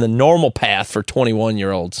 what would have been the normal path for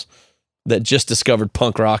 21-year-olds that just discovered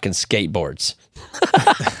punk rock and skateboards?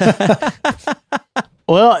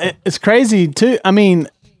 Well, it's crazy too. I mean,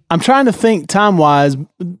 I'm trying to think time-wise.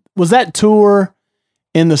 Was that tour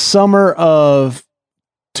in the summer of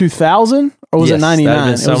 2000 or was it 99?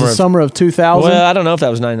 It was the summer of 2000. Well, I don't know if that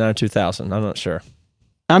was 99 or 2000. I'm not sure.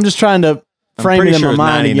 I'm just trying to frame it in my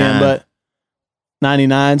mind again, but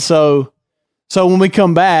 99. So when we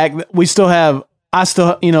come back, I still have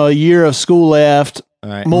a year of school left,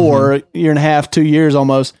 more, a year and a half, 2 years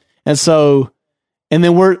almost. And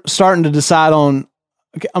then we're starting to decide on,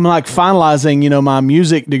 I'm like finalizing, my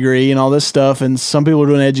music degree and all this stuff. And some people are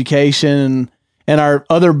doing education and our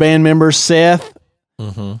other band member, Seth,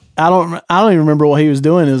 I don't even remember what he was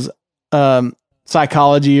doing, is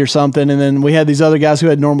psychology or something. And then we had these other guys who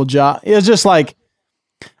had normal jobs. It was just like,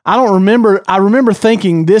 I remember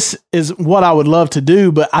thinking this is what I would love to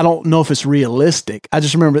do, but I don't know if it's realistic. I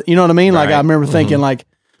just remember, you know what I mean? Right. Like I remember thinking like,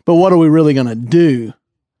 but what are we really going to do?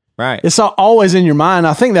 Right. It's always in your mind.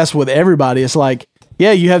 I think that's with everybody. It's like,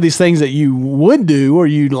 yeah, you have these things that you would do or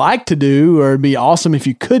you'd like to do or it'd be awesome if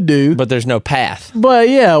you could do. But there's no path. But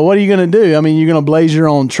yeah, what are you going to do? I mean, you're going to blaze your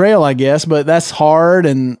own trail, I guess, but that's hard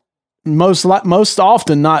and most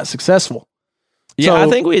often not successful. Yeah, I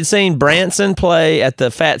think we had seen Branson play at the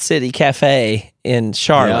Fat City Cafe in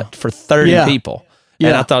Charlotte for 30 people. Yeah.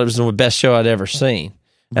 And I thought it was the best show I'd ever seen.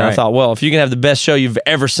 And I thought, well, if you can have the best show you've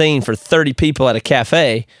ever seen for 30 people at a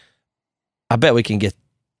cafe, I bet we can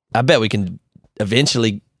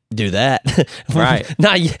eventually do that. Right.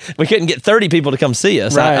 We couldn't get 30 people to come see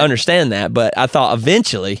us. Right. I understand that, but I thought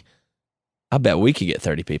eventually, I bet we could get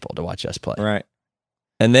 30 people to watch us play. Right.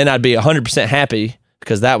 And then I'd be 100% happy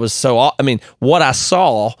because that was what I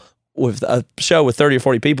saw with a show with 30 or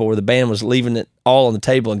 40 people where the band was leaving it all on the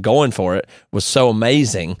table and going for it was so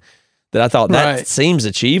amazing that I thought that seems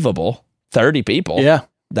achievable. 30 people. Yeah.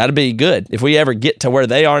 That'd be good. If we ever get to where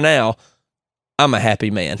they are now, I'm a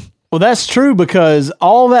happy man. Well, that's true because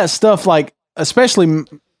all that stuff, like, especially,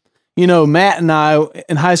 Matt and I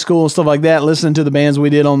in high school and stuff like that, listening to the bands we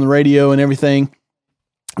did on the radio and everything,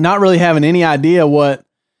 not really having any idea what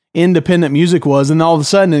independent music was. And all of a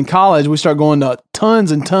sudden in college, we start going to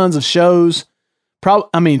tons and tons of shows.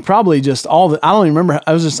 Probably just I don't even remember.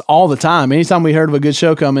 It was just all the time. Anytime we heard of a good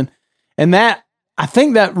show coming. And I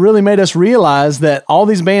think that really made us realize that all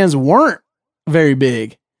these bands weren't very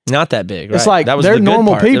big. Not that big, right? It's like that was they're the good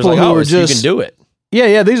normal part. people who are just... You can do it.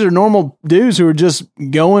 Yeah, these are normal dudes who are just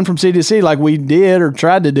going from city to city like we did or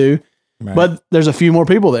tried to do. Right. But there's a few more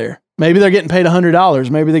people there. Maybe they're getting paid $100.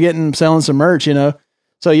 Maybe they're selling some merch,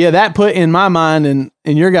 So yeah, that put in my mind and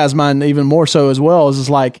in your guys' mind even more so as well, is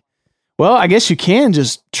like, well, I guess you can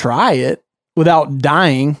just try it without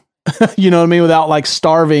dying, you know what I mean? Without like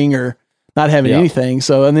starving or not having anything.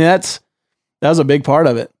 So, that was a big part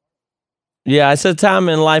of it. Yeah, it's a time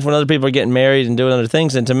in life when other people are getting married and doing other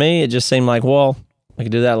things. And to me, it just seemed like, well, I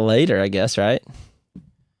could do that later, I guess, right?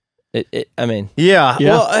 Yeah.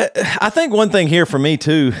 Well, I think one thing here for me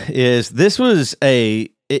too is this was a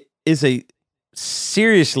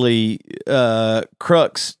seriously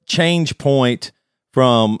crux change point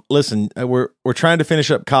from, listen, we're trying to finish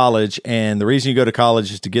up college, and the reason you go to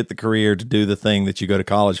college is to get the career to do the thing that you go to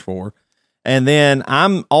college for. And then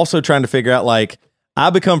I'm also trying to figure out, like, I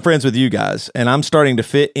become friends with you guys, and I'm starting to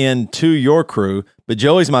fit into your crew, but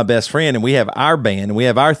Joey's my best friend, and we have our band, and we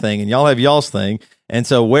have our thing, and y'all have y'all's thing. And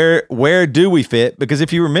so where do we fit? Because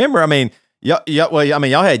if you remember,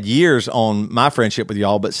 y'all had years on my friendship with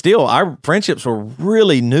y'all, but still, our friendships were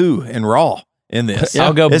really new and raw in this.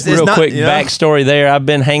 I'll go real quick backstory there. I've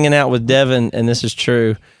been hanging out with Devin, and this is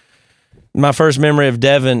true. My first memory of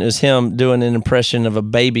Devin is him doing an impression of a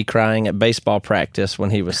baby crying at baseball practice when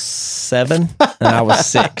he was 7 and I was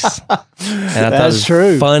 6. And I thought it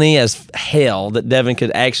was funny as hell that Devin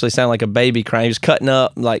could actually sound like a baby crying. He was cutting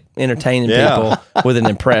up, like entertaining people with an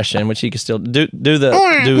impression, which he could still do it, Devin.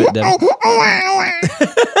 I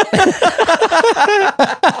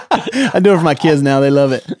do it for my kids now. They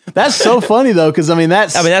love it. That's so funny though, because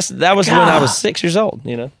that was when I was 6 years old.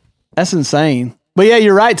 That's insane. But yeah,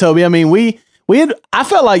 you're right, Toby. I mean, I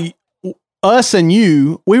felt like us and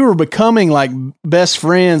you, we were becoming like best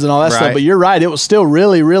friends and all that stuff. But you're right. It was still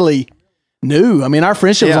really, really new. I mean, our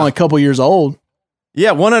friendship was only a couple years old. Yeah,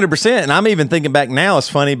 100%. And I'm even thinking back now, it's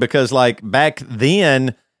funny because like back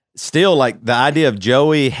then, still like the idea of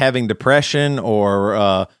Joey having depression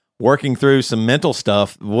or working through some mental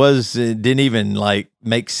stuff didn't even like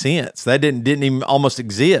make sense. That didn't even almost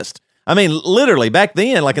exist. I mean, literally back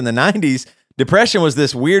then, like in the 90s, depression was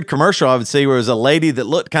this weird commercial I would see where it was a lady that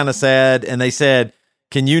looked kind of sad, and they said,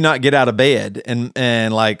 "Can you not get out of bed?"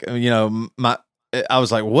 And like, you know, I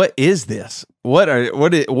was like, "What is this? What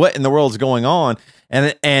in the world is going on?"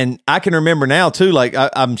 And I can remember now too. Like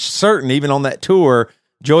I'm certain, even on that tour,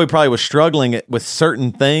 Joey probably was struggling with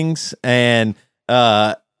certain things, and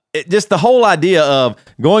just the whole idea of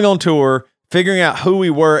going on tour, figuring out who we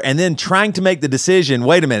were, and then trying to make the decision.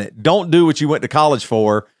 Wait a minute, don't do what you went to college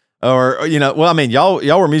for, or you know. Well, I mean, y'all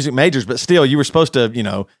were music majors, but still, you were supposed to, you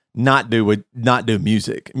know, not do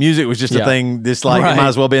music. Music was just a thing. This like it might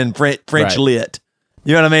as well been French lit.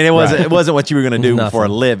 You know what I mean? It wasn't what you were going to do for a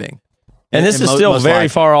living. And this is still very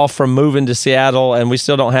far off from moving to Seattle, and we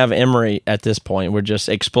still don't have Emory at this point. We're just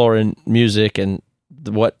exploring music and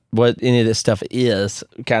what any of this stuff is,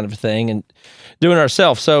 kind of a thing, and doing it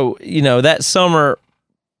ourselves. So, you know, that summer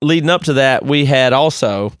leading up to that, we had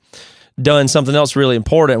also done something else really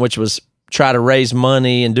important, which was try to raise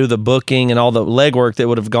money and do the booking and all the legwork that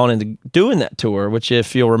would have gone into doing that tour, which,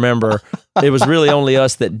 if you'll remember, it was really only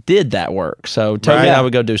us that did that work. So Toby and I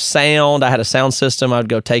would go do sound. I had a sound system. I would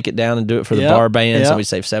go take it down and do it for the bar bands. And we'd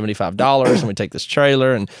save $75, and we'd take this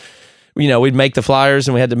trailer, and you know, we'd make the flyers,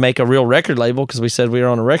 and we had to make a real record label because we said we were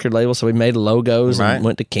on a record label. So we made logos and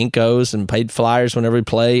went to Kinko's and paid flyers whenever we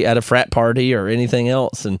play at a frat party or anything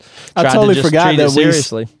else. And I totally forgot that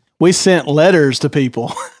seriously. We sent letters to people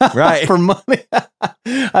for money.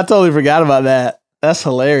 I totally forgot about that. That's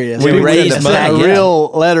hilarious. We raised a real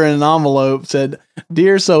letter in an envelope, said,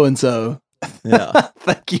 "Dear so-and-so,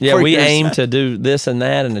 thank you Yeah, for we your aim to do this and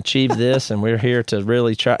that and achieve this, and we're here to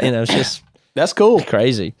really try." You know, it's just that's cool,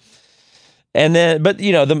 crazy. And then, but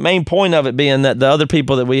you know, the main point of it being that the other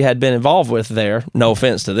people that we had been involved with there, no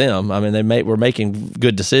offense to them, I mean, were making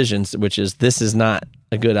good decisions, which is, this is not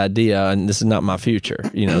a good idea, and this is not my future.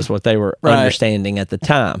 You know, is what they were understanding at the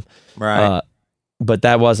time. Right. But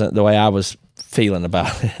that wasn't the way I was feeling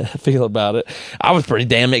about it. I was pretty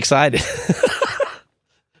damn excited.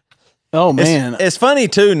 Oh man, it's funny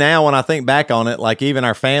too now when I think back on it. Like, even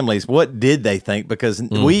our families, what did they think? Because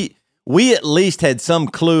we at least had some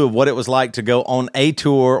clue of what it was like to go on a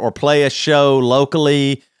tour or play a show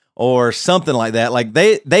locally or something like that. Like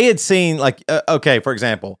they had seen, like, okay, for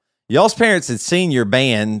example, y'all's parents had seen your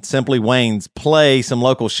band, Simply Wayne's, play some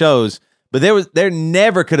local shows, but there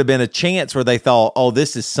never could have been a chance where they thought, oh,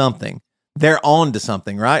 this is something. They're on to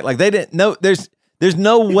something, right? Like, they didn't know, there's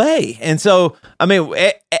no way. And so, I mean,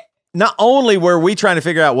 not only were we trying to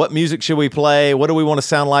figure out what music should we play, what do we want to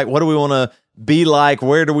sound like, what do we want to be like,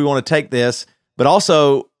 where do we want to take this, but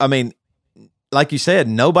also, I mean, like you said,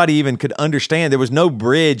 nobody even could understand. There was no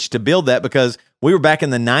bridge to build that because we were back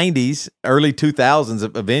in the 90s, early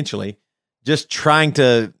 2000s eventually, just trying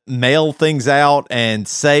to mail things out and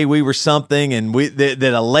say we were something, and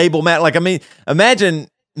that a label matter. Like, I mean, imagine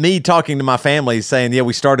me talking to my family saying, yeah,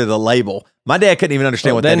 we started a label. My dad couldn't even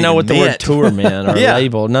understand what that even meant. They didn't know what the word tour meant or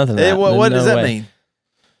label, nothing like that. What does that mean?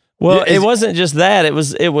 Well, it wasn't just that. It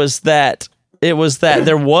was that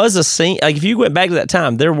there was a scene. Like, if you went back to that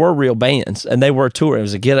time, there were real bands, and they were touring. It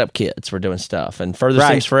was a Get Up Kids were doing stuff, and Further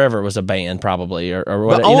Seems Forever was a band, probably, or whatever.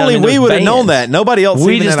 But only we would have known that. Nobody else,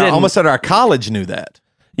 almost at our college, knew that.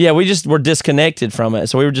 Yeah, we just were disconnected from it,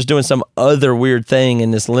 so we were just doing some other weird thing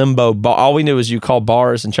in this limbo. All we knew was you call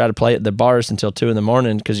bars and try to play at the bars until 2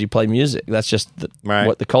 a.m. because you play music. That's just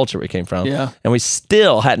what the culture we came from. Yeah, and we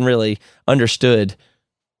still hadn't really understood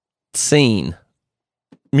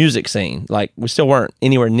music scene. Like, we still weren't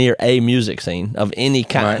anywhere near a music scene of any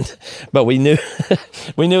kind, but we knew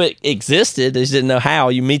it existed. They just didn't know how.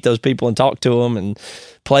 You meet those people and talk to them and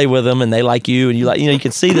play with them, and they like you, and you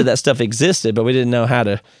could see that stuff existed, but we didn't know how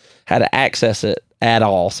to access it at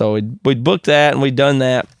all. So we'd booked that, and we'd done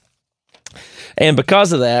that, and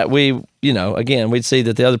because of that, we'd see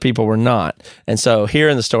that the other people were not. And so here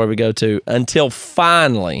in the story we go to, until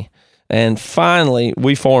finally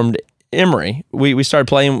we formed Emory. We started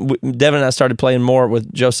playing, Devin and I started playing more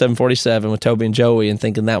with Joe 747 with Toby and Joey, and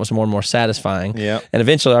thinking that was more and more satisfying. Yeah. And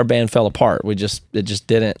eventually our band fell apart. It just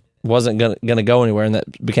wasn't gonna go anywhere, and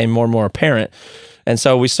that became more and more apparent. And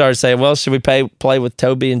so we started saying, well, should we play with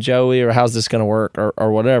Toby and Joey, or how's this gonna work,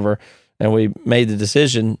 or whatever? And we made the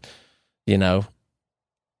decision, and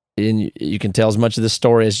you can tell as much of this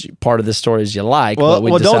story as part of this story as you like. Well,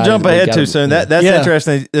 don't jump ahead too soon. That's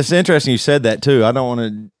interesting. It's interesting you said that too. I don't want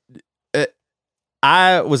to.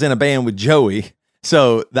 I was in a band with Joey,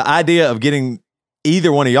 so the idea of getting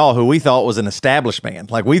either one of y'all, who we thought was an established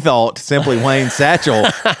band, like we thought Simply Wayne, Satchel,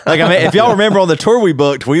 like, I mean, if y'all remember on the tour we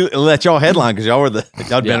booked, we let y'all headline because y'all were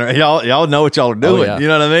y'all know what y'all are doing. You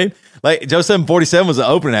know what I mean? like Joe 747 was the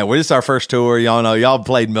opening act. This is our first tour. Y'all know, y'all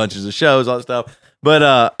played bunches of shows, all that stuff.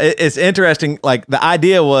 But it's interesting. Like the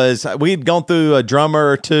idea was we'd gone through a drummer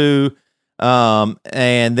or two,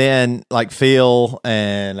 and then like Phil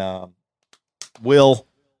and Will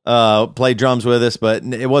played drums with us, but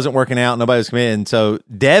it wasn't working out. Nobody was coming in. So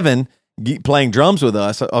Devin playing drums with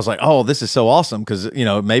us, I was like, oh, this is so awesome, because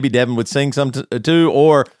maybe Devin would sing some too,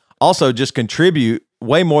 or also just contribute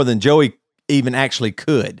way more than Joey even actually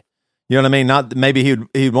could. You know what I mean? Not maybe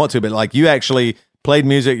he'd want to, but like you actually played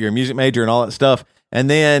music, you're a music major and all that stuff. And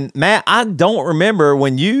then Matt, I don't remember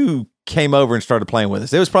when you came over and started playing with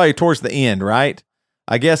us. It was probably towards the end, right?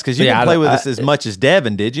 I guess because you didn't play with us as much as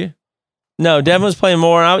Devin, did you? No, Devin was playing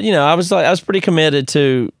more. I was pretty committed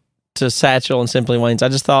to Satchel and Simply Wayne's. I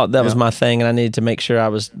just thought that was my thing, and I needed to make sure I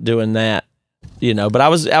was doing that. But I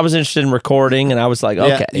was interested in recording, and I was like,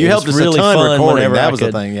 okay, you helped us really a ton recording. That was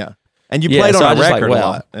the thing, yeah. And you played on a record a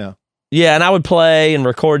lot, yeah. Yeah, and I would play and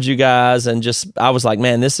record you guys, and I was like,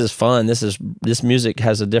 man, this is fun. This music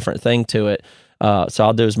has a different thing to it. So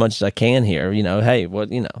I'll do as much as I can here. Hey,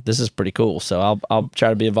 this is pretty cool. So I'll try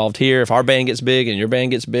to be involved here. If our band gets big and your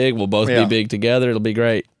band gets big, we'll both be big together. It'll be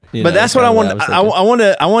great. But that's what I wanted.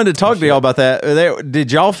 I wanted to talk to y'all about that.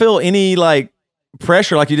 Did y'all feel any like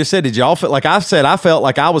pressure, like you just said? Did y'all feel like I felt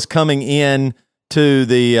like I was coming in to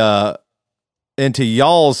the into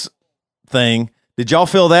y'all's thing? Did y'all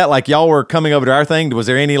feel that like y'all were coming over to our thing? Was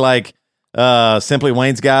there any like Simply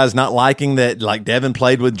Wayne's guys not liking that like Devin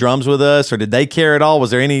played with drums with us, or did they care at all?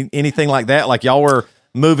 Was there anything like that? Like y'all were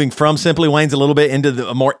moving from Simply Wayne's a little bit into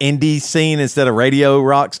the more indie scene instead of radio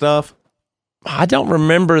rock stuff? I don't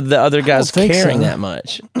remember the other guys caring that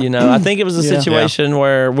much. I think it was a situation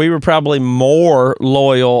where we were probably more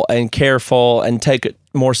loyal and careful and take it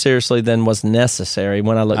more seriously than was necessary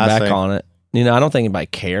when I look back on it. I don't think anybody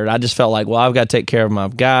cared. I just felt like, well, I've got to take care of my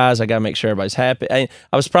guys. I got to make sure everybody's happy. I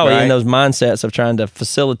was probably in those mindsets of trying to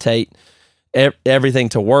facilitate everything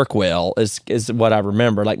to work well is what I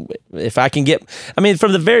remember. Like if I can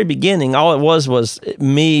from the very beginning, all it was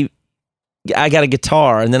me. I got a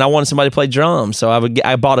guitar, and then I wanted somebody to play drums. So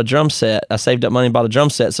I bought a drum set. I saved up money and bought a drum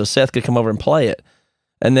set so Seth could come over and play it.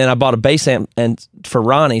 And then I bought a bass amp, and for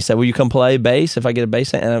Ronnie, said, will you come play bass if I get a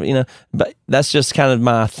bass amp? And, but that's just kind of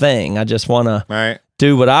my thing. I just want to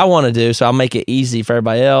do what I want to do, so I'll make it easy for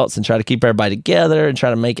everybody else and try to keep everybody together and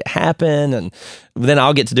try to make it happen. And then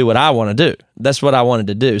I'll get to do what I want to do. That's what I wanted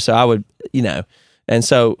to do. So I would, and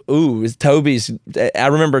so, Toby's, I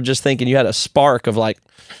remember just thinking you had a spark of like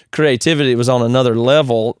creativity. It was on another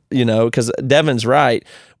level, because Devin's right.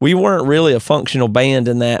 We weren't really a functional band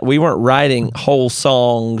in that we weren't writing whole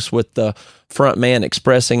songs with the front man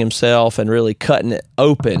expressing himself and really cutting it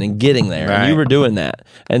open and getting there. Right. And you were doing that.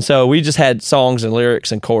 And so we just had songs and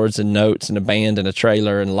lyrics and chords and notes and a band and a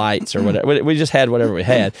trailer and lights or whatever. We just had whatever we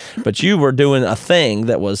had. But you were doing a thing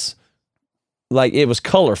that was like, it was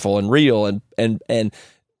colorful and real and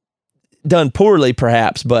done poorly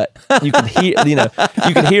perhaps, but you could hear,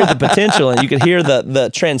 you could hear the potential and you could hear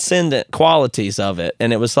the transcendent qualities of it.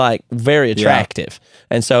 And it was like very attractive.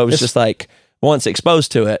 And so it was just like, once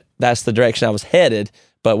exposed to it, that's the direction I was headed,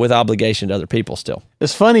 but with obligation to other people still.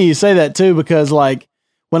 It's funny you say that too, because like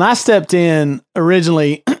when I stepped in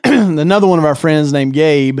originally, another one of our friends named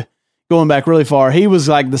Gabe, going back really far, he was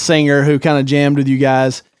like the singer who kind of jammed with you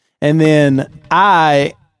guys. And then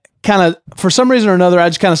I kind of, for some reason or another, I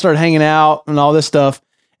just kind of started hanging out and all this stuff.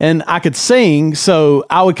 And I could sing, so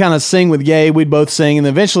I would kind of sing with Gabe. We'd both sing. And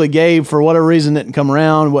eventually Gabe, for whatever reason, didn't come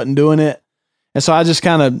around, wasn't doing it. And so I just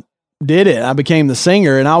kind of did it. I became the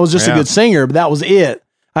singer, and I was just a good singer, but that was it.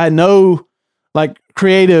 I had no like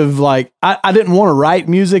creative, like I didn't want to write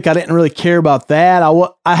music. I didn't really care about that.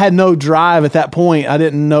 I had no drive at that point. I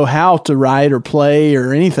didn't know how to write or play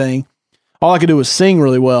or anything. All I could do was sing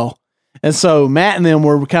really well. And so Matt and them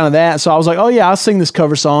were kind of that. So I was like, oh yeah, I'll sing this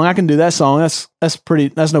cover song. I can do that song.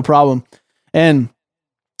 That's no problem.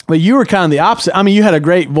 But you were kind of the opposite. I mean, you had a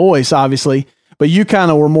great voice, obviously, but you kind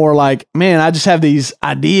of were more like, man, I just have these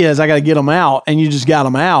ideas. I got to get them out. And you just got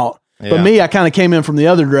them out. Yeah. But me, I kind of came in from the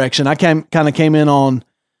other direction. I kind of came in on,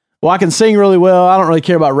 well, I can sing really well. I don't really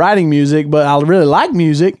care about writing music, but I really like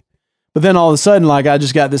music. But then all of a sudden, like I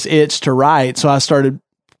just got this itch to write. So I started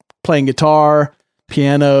playing guitar,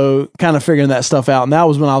 piano, kind of figuring that stuff out. And that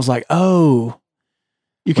was when I was like, oh,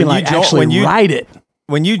 you can actually write it.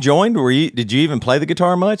 When you joined, did you even play the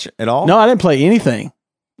guitar much at all? No, I didn't play anything.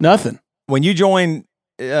 Nothing. When you joined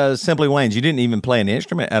Simply Wayne's, you didn't even play an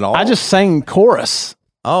instrument at all? I just sang chorus.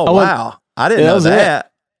 Oh, wow. I didn't know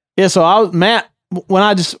that. Yeah, so Matt, when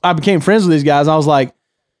I became friends with these guys, I was like,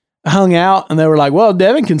 hung out, and they were like, well,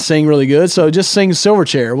 Devin can sing really good, so just sing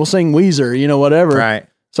Silverchair. We'll sing Weezer, whatever. Right.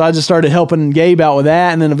 So I just started helping Gabe out with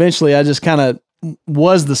that, and then eventually I just kind of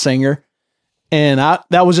was the singer, and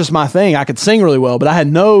that was just my thing. I could sing really well, but I had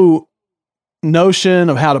no notion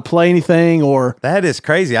of how to play anything or that is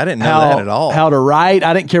crazy. I didn't know that at all. How to write.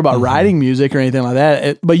 I didn't care about writing music or anything like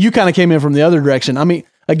that. But you kind of came in from the other direction. I mean,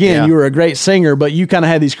 again, you were a great singer, but you kind of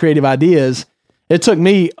had these creative ideas. It took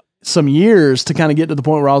me some years to kind of get to the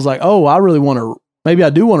point where I was like, oh, I really want to, maybe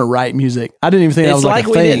I do want to write music. I didn't even think that was like a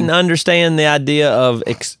thing. It's like we didn't understand the idea of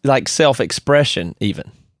self-expression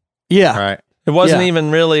even. Yeah. Right. It wasn't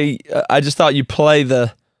even really, I just thought you play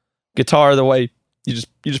the guitar the way you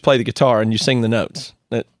just play the guitar and you sing the notes.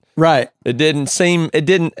 Right. You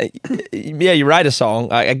write a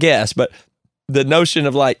song, I guess, but the notion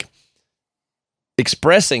of like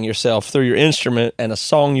expressing yourself through your instrument and a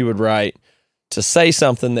song you would write to say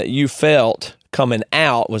something that you felt coming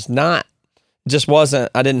out I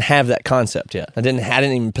didn't have that concept yet. I didn't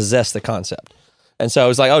even possess the concept. And so it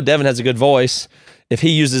was like, oh, Devin has a good voice. If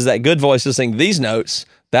he uses that good voice to sing these notes,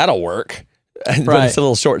 that'll work. But it's a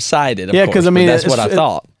little short-sighted, of course. Because I mean, that's what I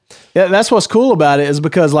thought. Yeah, that's what's cool about it is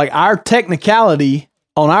because like our technicality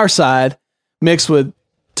on our side mixed with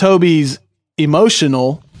Toby's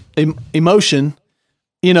emotion, it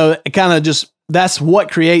kind of just, that's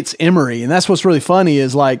what creates Emery. And that's what's really funny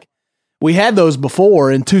is like we had those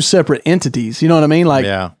before in two separate entities. You know what I mean? Like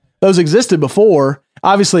those existed before,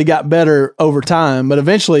 obviously got better over time, but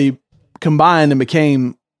eventually combined and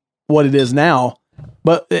became what it is now.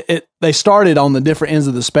 But they started on the different ends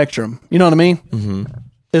of the spectrum. You know what I mean?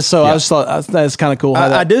 Mm-hmm. So I just thought that's kind of cool.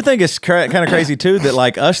 I do think it's kind of crazy too that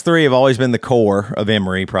like us three have always been the core of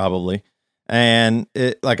Emery probably. And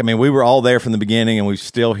we were all there from the beginning and we're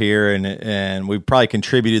still here and we probably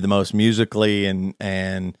contributed the most musically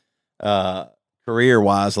and career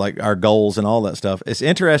wise, like our goals and all that stuff. It's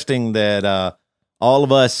interesting that all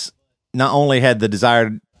of us not only had the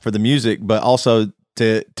desire for the music, but also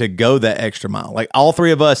to go that extra mile. Like all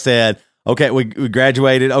three of us said, okay, we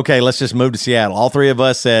graduated. Okay, let's just move to Seattle. All three of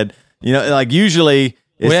us said, like usually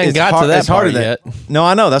we haven't got to that part yet. No,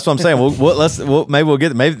 I know. That's what I'm saying. Maybe we'll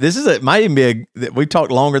get. Maybe this is it. Might even be we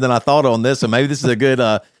talked longer than I thought on this, so maybe this is a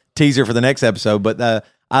good teaser for the next episode. But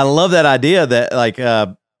I love that idea that like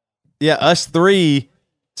us three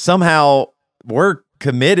somehow were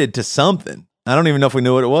committed to something. I don't even know if we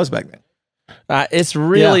knew what it was back then. It's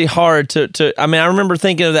really hard to. I mean, I remember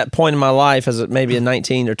thinking of that point in my life as maybe a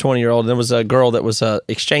 19 or 20-year-old. And there was a girl that was an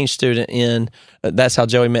exchange student that's how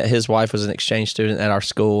Joey met his wife, was an exchange student at our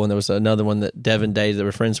school. And there was another one that Devin dated that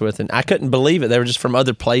we're friends with. And I couldn't believe it. They were just from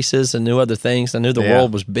other places and knew other things. I knew the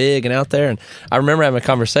world was big and out there. And I remember having a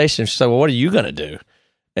conversation. She said, well, what are you going to do?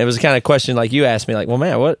 And it was the kind of question like you asked me, like, well,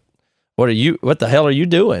 man, what the hell are you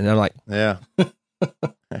doing? And I'm like,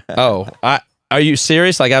 are you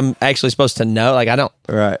serious? Like, I'm actually supposed to know? Like, I don't.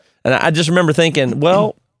 Right. And I just remember thinking,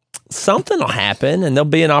 well, something will happen and there'll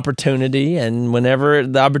be an opportunity. And whenever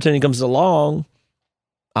the opportunity comes along,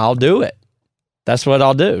 I'll do it. That's what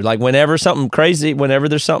I'll do. Like, whenever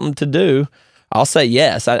there's something to do, I'll say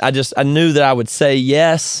yes. I knew that I would say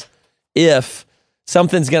yes if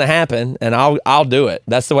something's going to happen and I'll do it.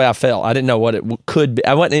 That's the way I felt. I didn't know what it could be.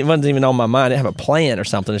 It wasn't even on my mind. I didn't have a plan or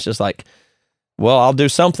something. It's just like, well, I'll do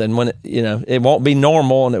something when it won't be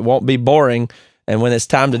normal and it won't be boring. And when it's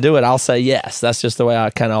time to do it, I'll say yes. That's just the way I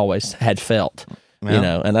kind of always had felt,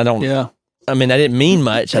 and I don't, I mean, I didn't mean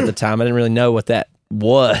much at the time. I didn't really know what that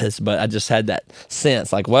was, but I just had that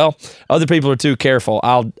sense like, well, other people are too careful.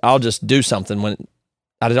 I'll just do something when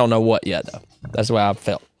I don't know what yet though. That's the way I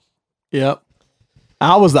felt. Yep.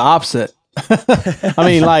 I was the opposite. I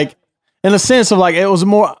mean, like in a sense of like, it was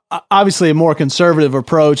obviously a more conservative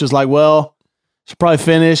approach. It's like, well, should probably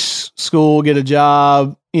finish school, get a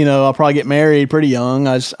job. I'll probably get married pretty young.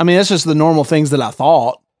 That's just the normal things that I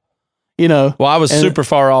thought. Well, I was super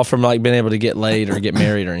far off from like being able to get laid or get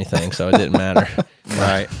married or anything, so it didn't matter.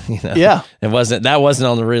 Right? Yeah, it wasn't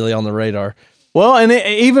really on the radar. Well, and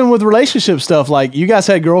even with relationship stuff, like you guys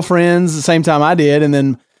had girlfriends the same time I did, and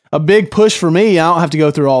then a big push for me. I don't have to go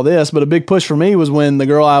through all this, but a big push for me was when the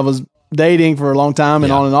girl I was dating for a long time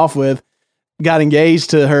and on and off with got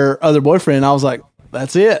engaged to her other boyfriend. I was like,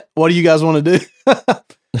 that's it. What do you guys want to do?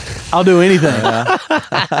 I'll do anything.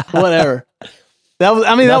 Whatever. That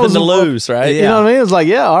was to lose, right? You know what I mean? It was like,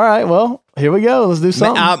 yeah, all right, well, here we go. Let's do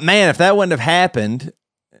something. Man, if that wouldn't have happened,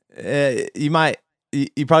 you probably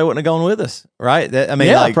wouldn't have gone with us, right?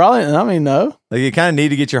 Probably. No. Like you kind of need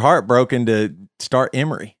to get your heart broken to start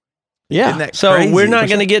Emery. Yeah. Isn't that So crazy? we're not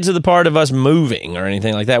going to get to the part of us moving or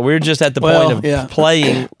anything like that. We're just at the point of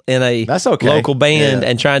playing in a That's okay. local band Yeah.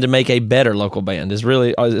 and trying to make a better local band is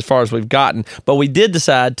really as far as we've gotten. But we did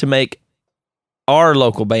decide to make our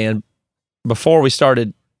local band before we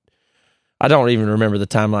started. I don't even remember the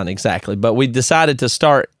timeline exactly, but we decided to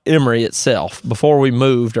start Emory itself before we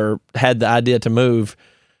moved or had the idea to move.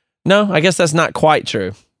 No, I guess that's not quite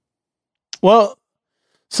true. Well,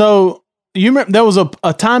 so you remember there was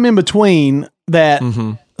a time in between that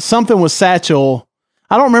something was Satchel.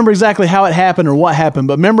 I don't remember exactly how it happened or what happened,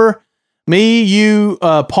 but remember me, you,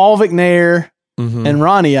 Paul McNair, and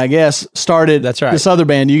Ronnie, I guess, started this other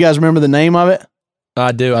band. Do you guys remember the name of it?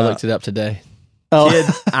 I do. I looked it up today.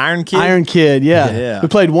 Iron Kid? Iron Kid, yeah. We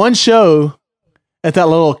played one show at that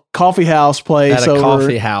little coffee house place. At a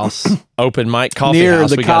coffee house, open mic coffee near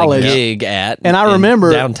house. the we college. got a gig at. And I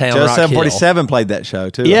remember downtown Joe Rock 747 played that show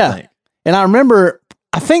too. Yeah. I think. And I remember,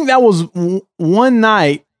 I think that was one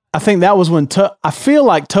night. I think that was when I feel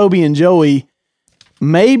like Toby and Joey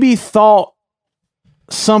maybe thought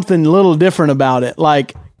something a little different about it,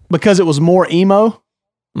 like because it was more emo.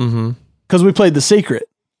 Because we played The Secret.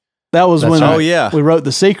 That was when we wrote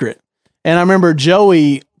The Secret. And I remember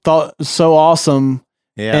Joey thought it was so awesome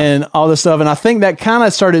and all this stuff. And I think that kind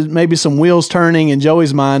of started maybe some wheels turning in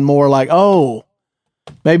Joey's mind, more like, oh,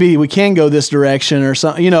 maybe we can go this direction or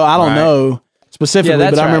something. You know, I don't know specifically,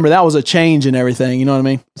 but I remember that was a change in everything. You know what I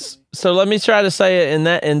mean? So let me try to say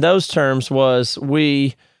it in those terms was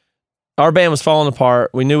our band was falling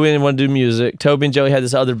apart. We knew we didn't want to do music. Toby and Joey had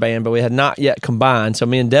this other band, but we had not yet combined. So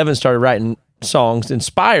me and Devin started writing songs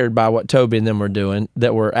inspired by what Toby and them were doing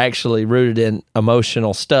that were actually rooted in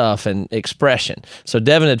emotional stuff and expression. So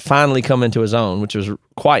Devin had finally come into his own, which was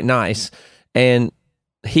quite nice. And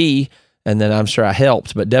then I'm sure I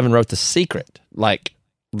helped, but Devin wrote The Secret, like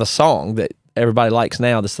the song that everybody likes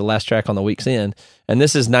now. This is the last track on The Week's End. And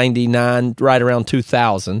this is 99, right around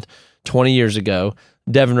 2000, 20 years ago.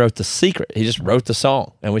 Devin wrote The Secret. He just wrote the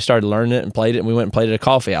song, and we started learning it and played it, and we went and played it at a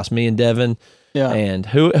coffee house, me and Devin. Yeah. And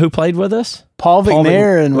who played with us? Paul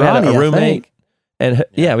McNair and Ronnie, a roommate. And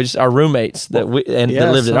we just our roommates that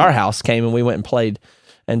lived at our house came, and we went and played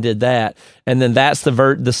and did that. And then that's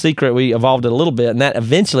The Secret. We evolved it a little bit, and that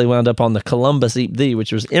eventually wound up on the Columbus EP,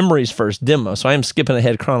 which was Emory's first demo. So I am skipping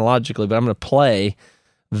ahead chronologically, but I'm going to play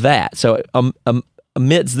that. So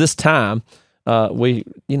amidst this time,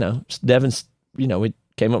 Devin's, we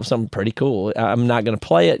came up with something pretty cool. I'm not going to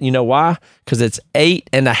play it. You know why? Because it's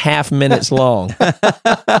 8.5 minutes long.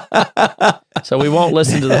 So we won't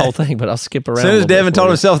listen to the whole thing, but I'll skip around. As soon as Devin told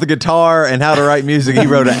himself the guitar and how to write music, he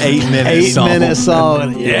wrote an 8-minute song. 8-minute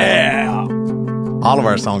song. Yeah. All of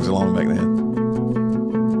our songs are long back then.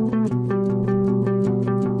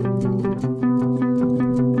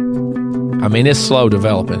 I mean, it's slow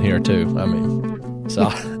developing here too. I mean, so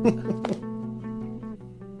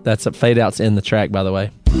that's a fade outs in the track, by the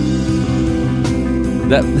way.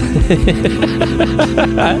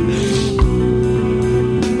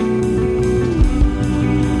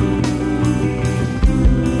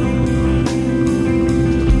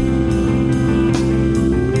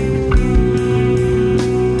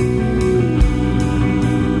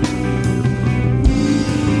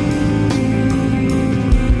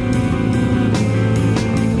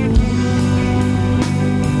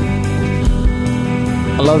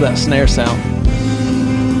 I love that snare sound.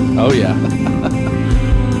 Oh yeah.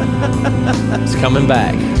 It's coming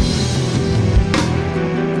back.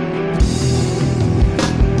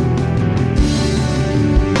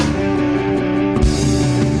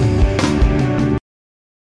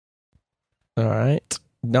 All right.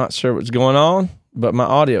 Not sure what's going on, but my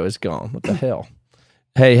audio is gone. What the hell?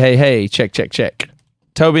 Hey. Check.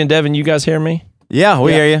 Toby and Devin, you guys hear me? Yeah,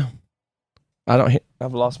 we hear you.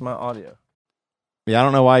 I've lost my audio. Yeah, I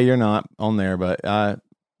don't know why you're not on there, but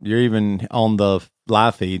you're even on the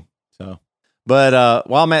live feed. So, but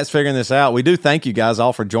while Matt's figuring this out, we do thank you guys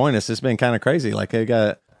all for joining us. It's been kind of crazy. Like, we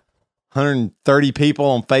got 130 people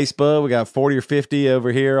on Facebook. We got 40 or 50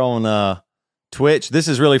 over here on Twitch. This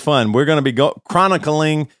is really fun. We're going to be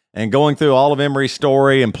chronicling and going through all of Emory's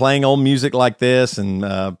story and playing old music like this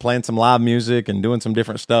and playing some live music and doing some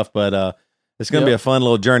different stuff. But it's going to be a fun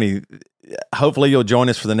little journey. Hopefully you'll join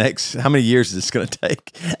us for the next, how many years is this going to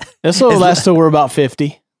take? This will last till we're about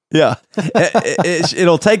 50. Yeah.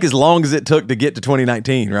 It'll take as long as it took to get to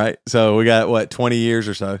 2019, right? So we got, 20 years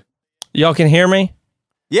or so? Y'all can hear me?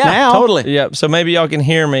 Yeah, now. Totally. Yeah, so maybe y'all can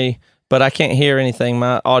hear me, but I can't hear anything.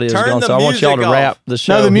 My audio's gone, so I want y'all to wrap the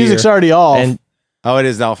show. No, the music's already off. It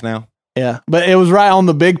is off now? Yeah, but it was right on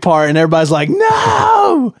the big part, and everybody's like,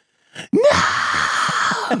 no!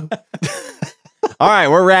 All right,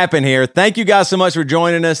 we're wrapping here. Thank you guys so much for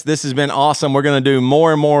joining us. This has been awesome. We're going to do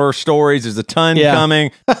more and more stories. There's a ton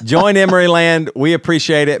coming. Join Emery Land. We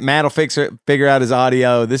appreciate it. Matt will figure out his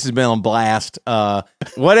audio. This has been a blast.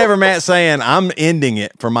 Whatever Matt's saying, I'm ending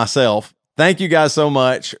it for myself. Thank you guys so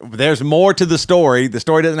much. There's more to the story. The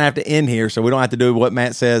story doesn't have to end here, so we don't have to do what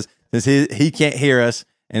Matt says since he can't hear us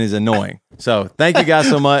and is annoying. So thank you guys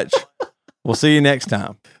so much. We'll see you next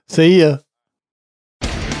time. See ya.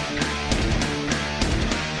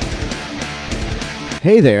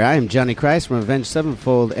 Hey there, I am Johnny Christ from Avenged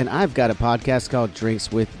Sevenfold, and I've got a podcast called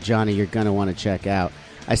Drinks with Johnny you're going to want to check out.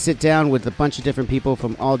 I sit down with a bunch of different people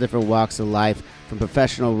from all different walks of life, from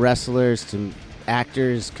professional wrestlers to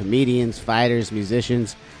actors, comedians, fighters,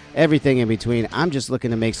 musicians, everything in between. I'm just looking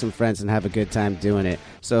to make some friends and have a good time doing it.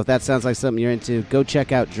 So if that sounds like something you're into, go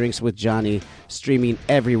check out Drinks with Johnny, streaming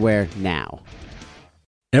everywhere now.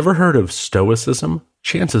 Ever heard of Stoicism?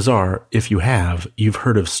 Chances are, if you have, you've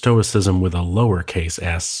heard of Stoicism with a lowercase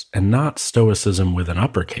s and not Stoicism with an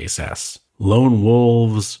uppercase S. Lone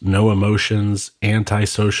wolves, no emotions,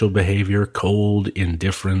 antisocial behavior, cold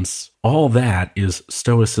indifference. All that is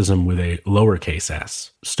Stoicism with a lowercase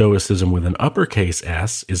s. Stoicism with an uppercase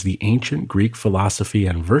S is the ancient Greek philosophy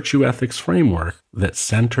and virtue ethics framework that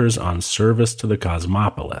centers on service to the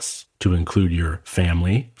cosmopolis, to include your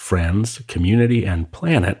family, friends, community, and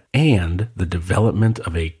planet, and the development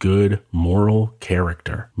of a good moral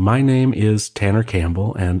character. My name is Tanner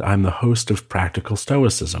Campbell, and I'm the host of Practical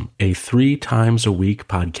Stoicism, a 3 times a week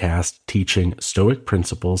podcast teaching Stoic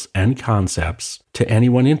principles and concepts to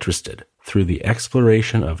anyone interested through the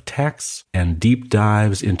exploration of texts and deep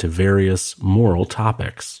dives into various moral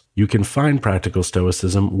topics. You can find Practical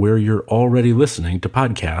Stoicism where you're already listening to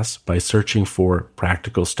podcasts by searching for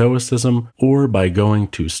Practical Stoicism or by going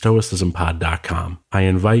to stoicismpod.com. I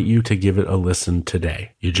invite you to give it a listen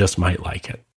today. You just might like it.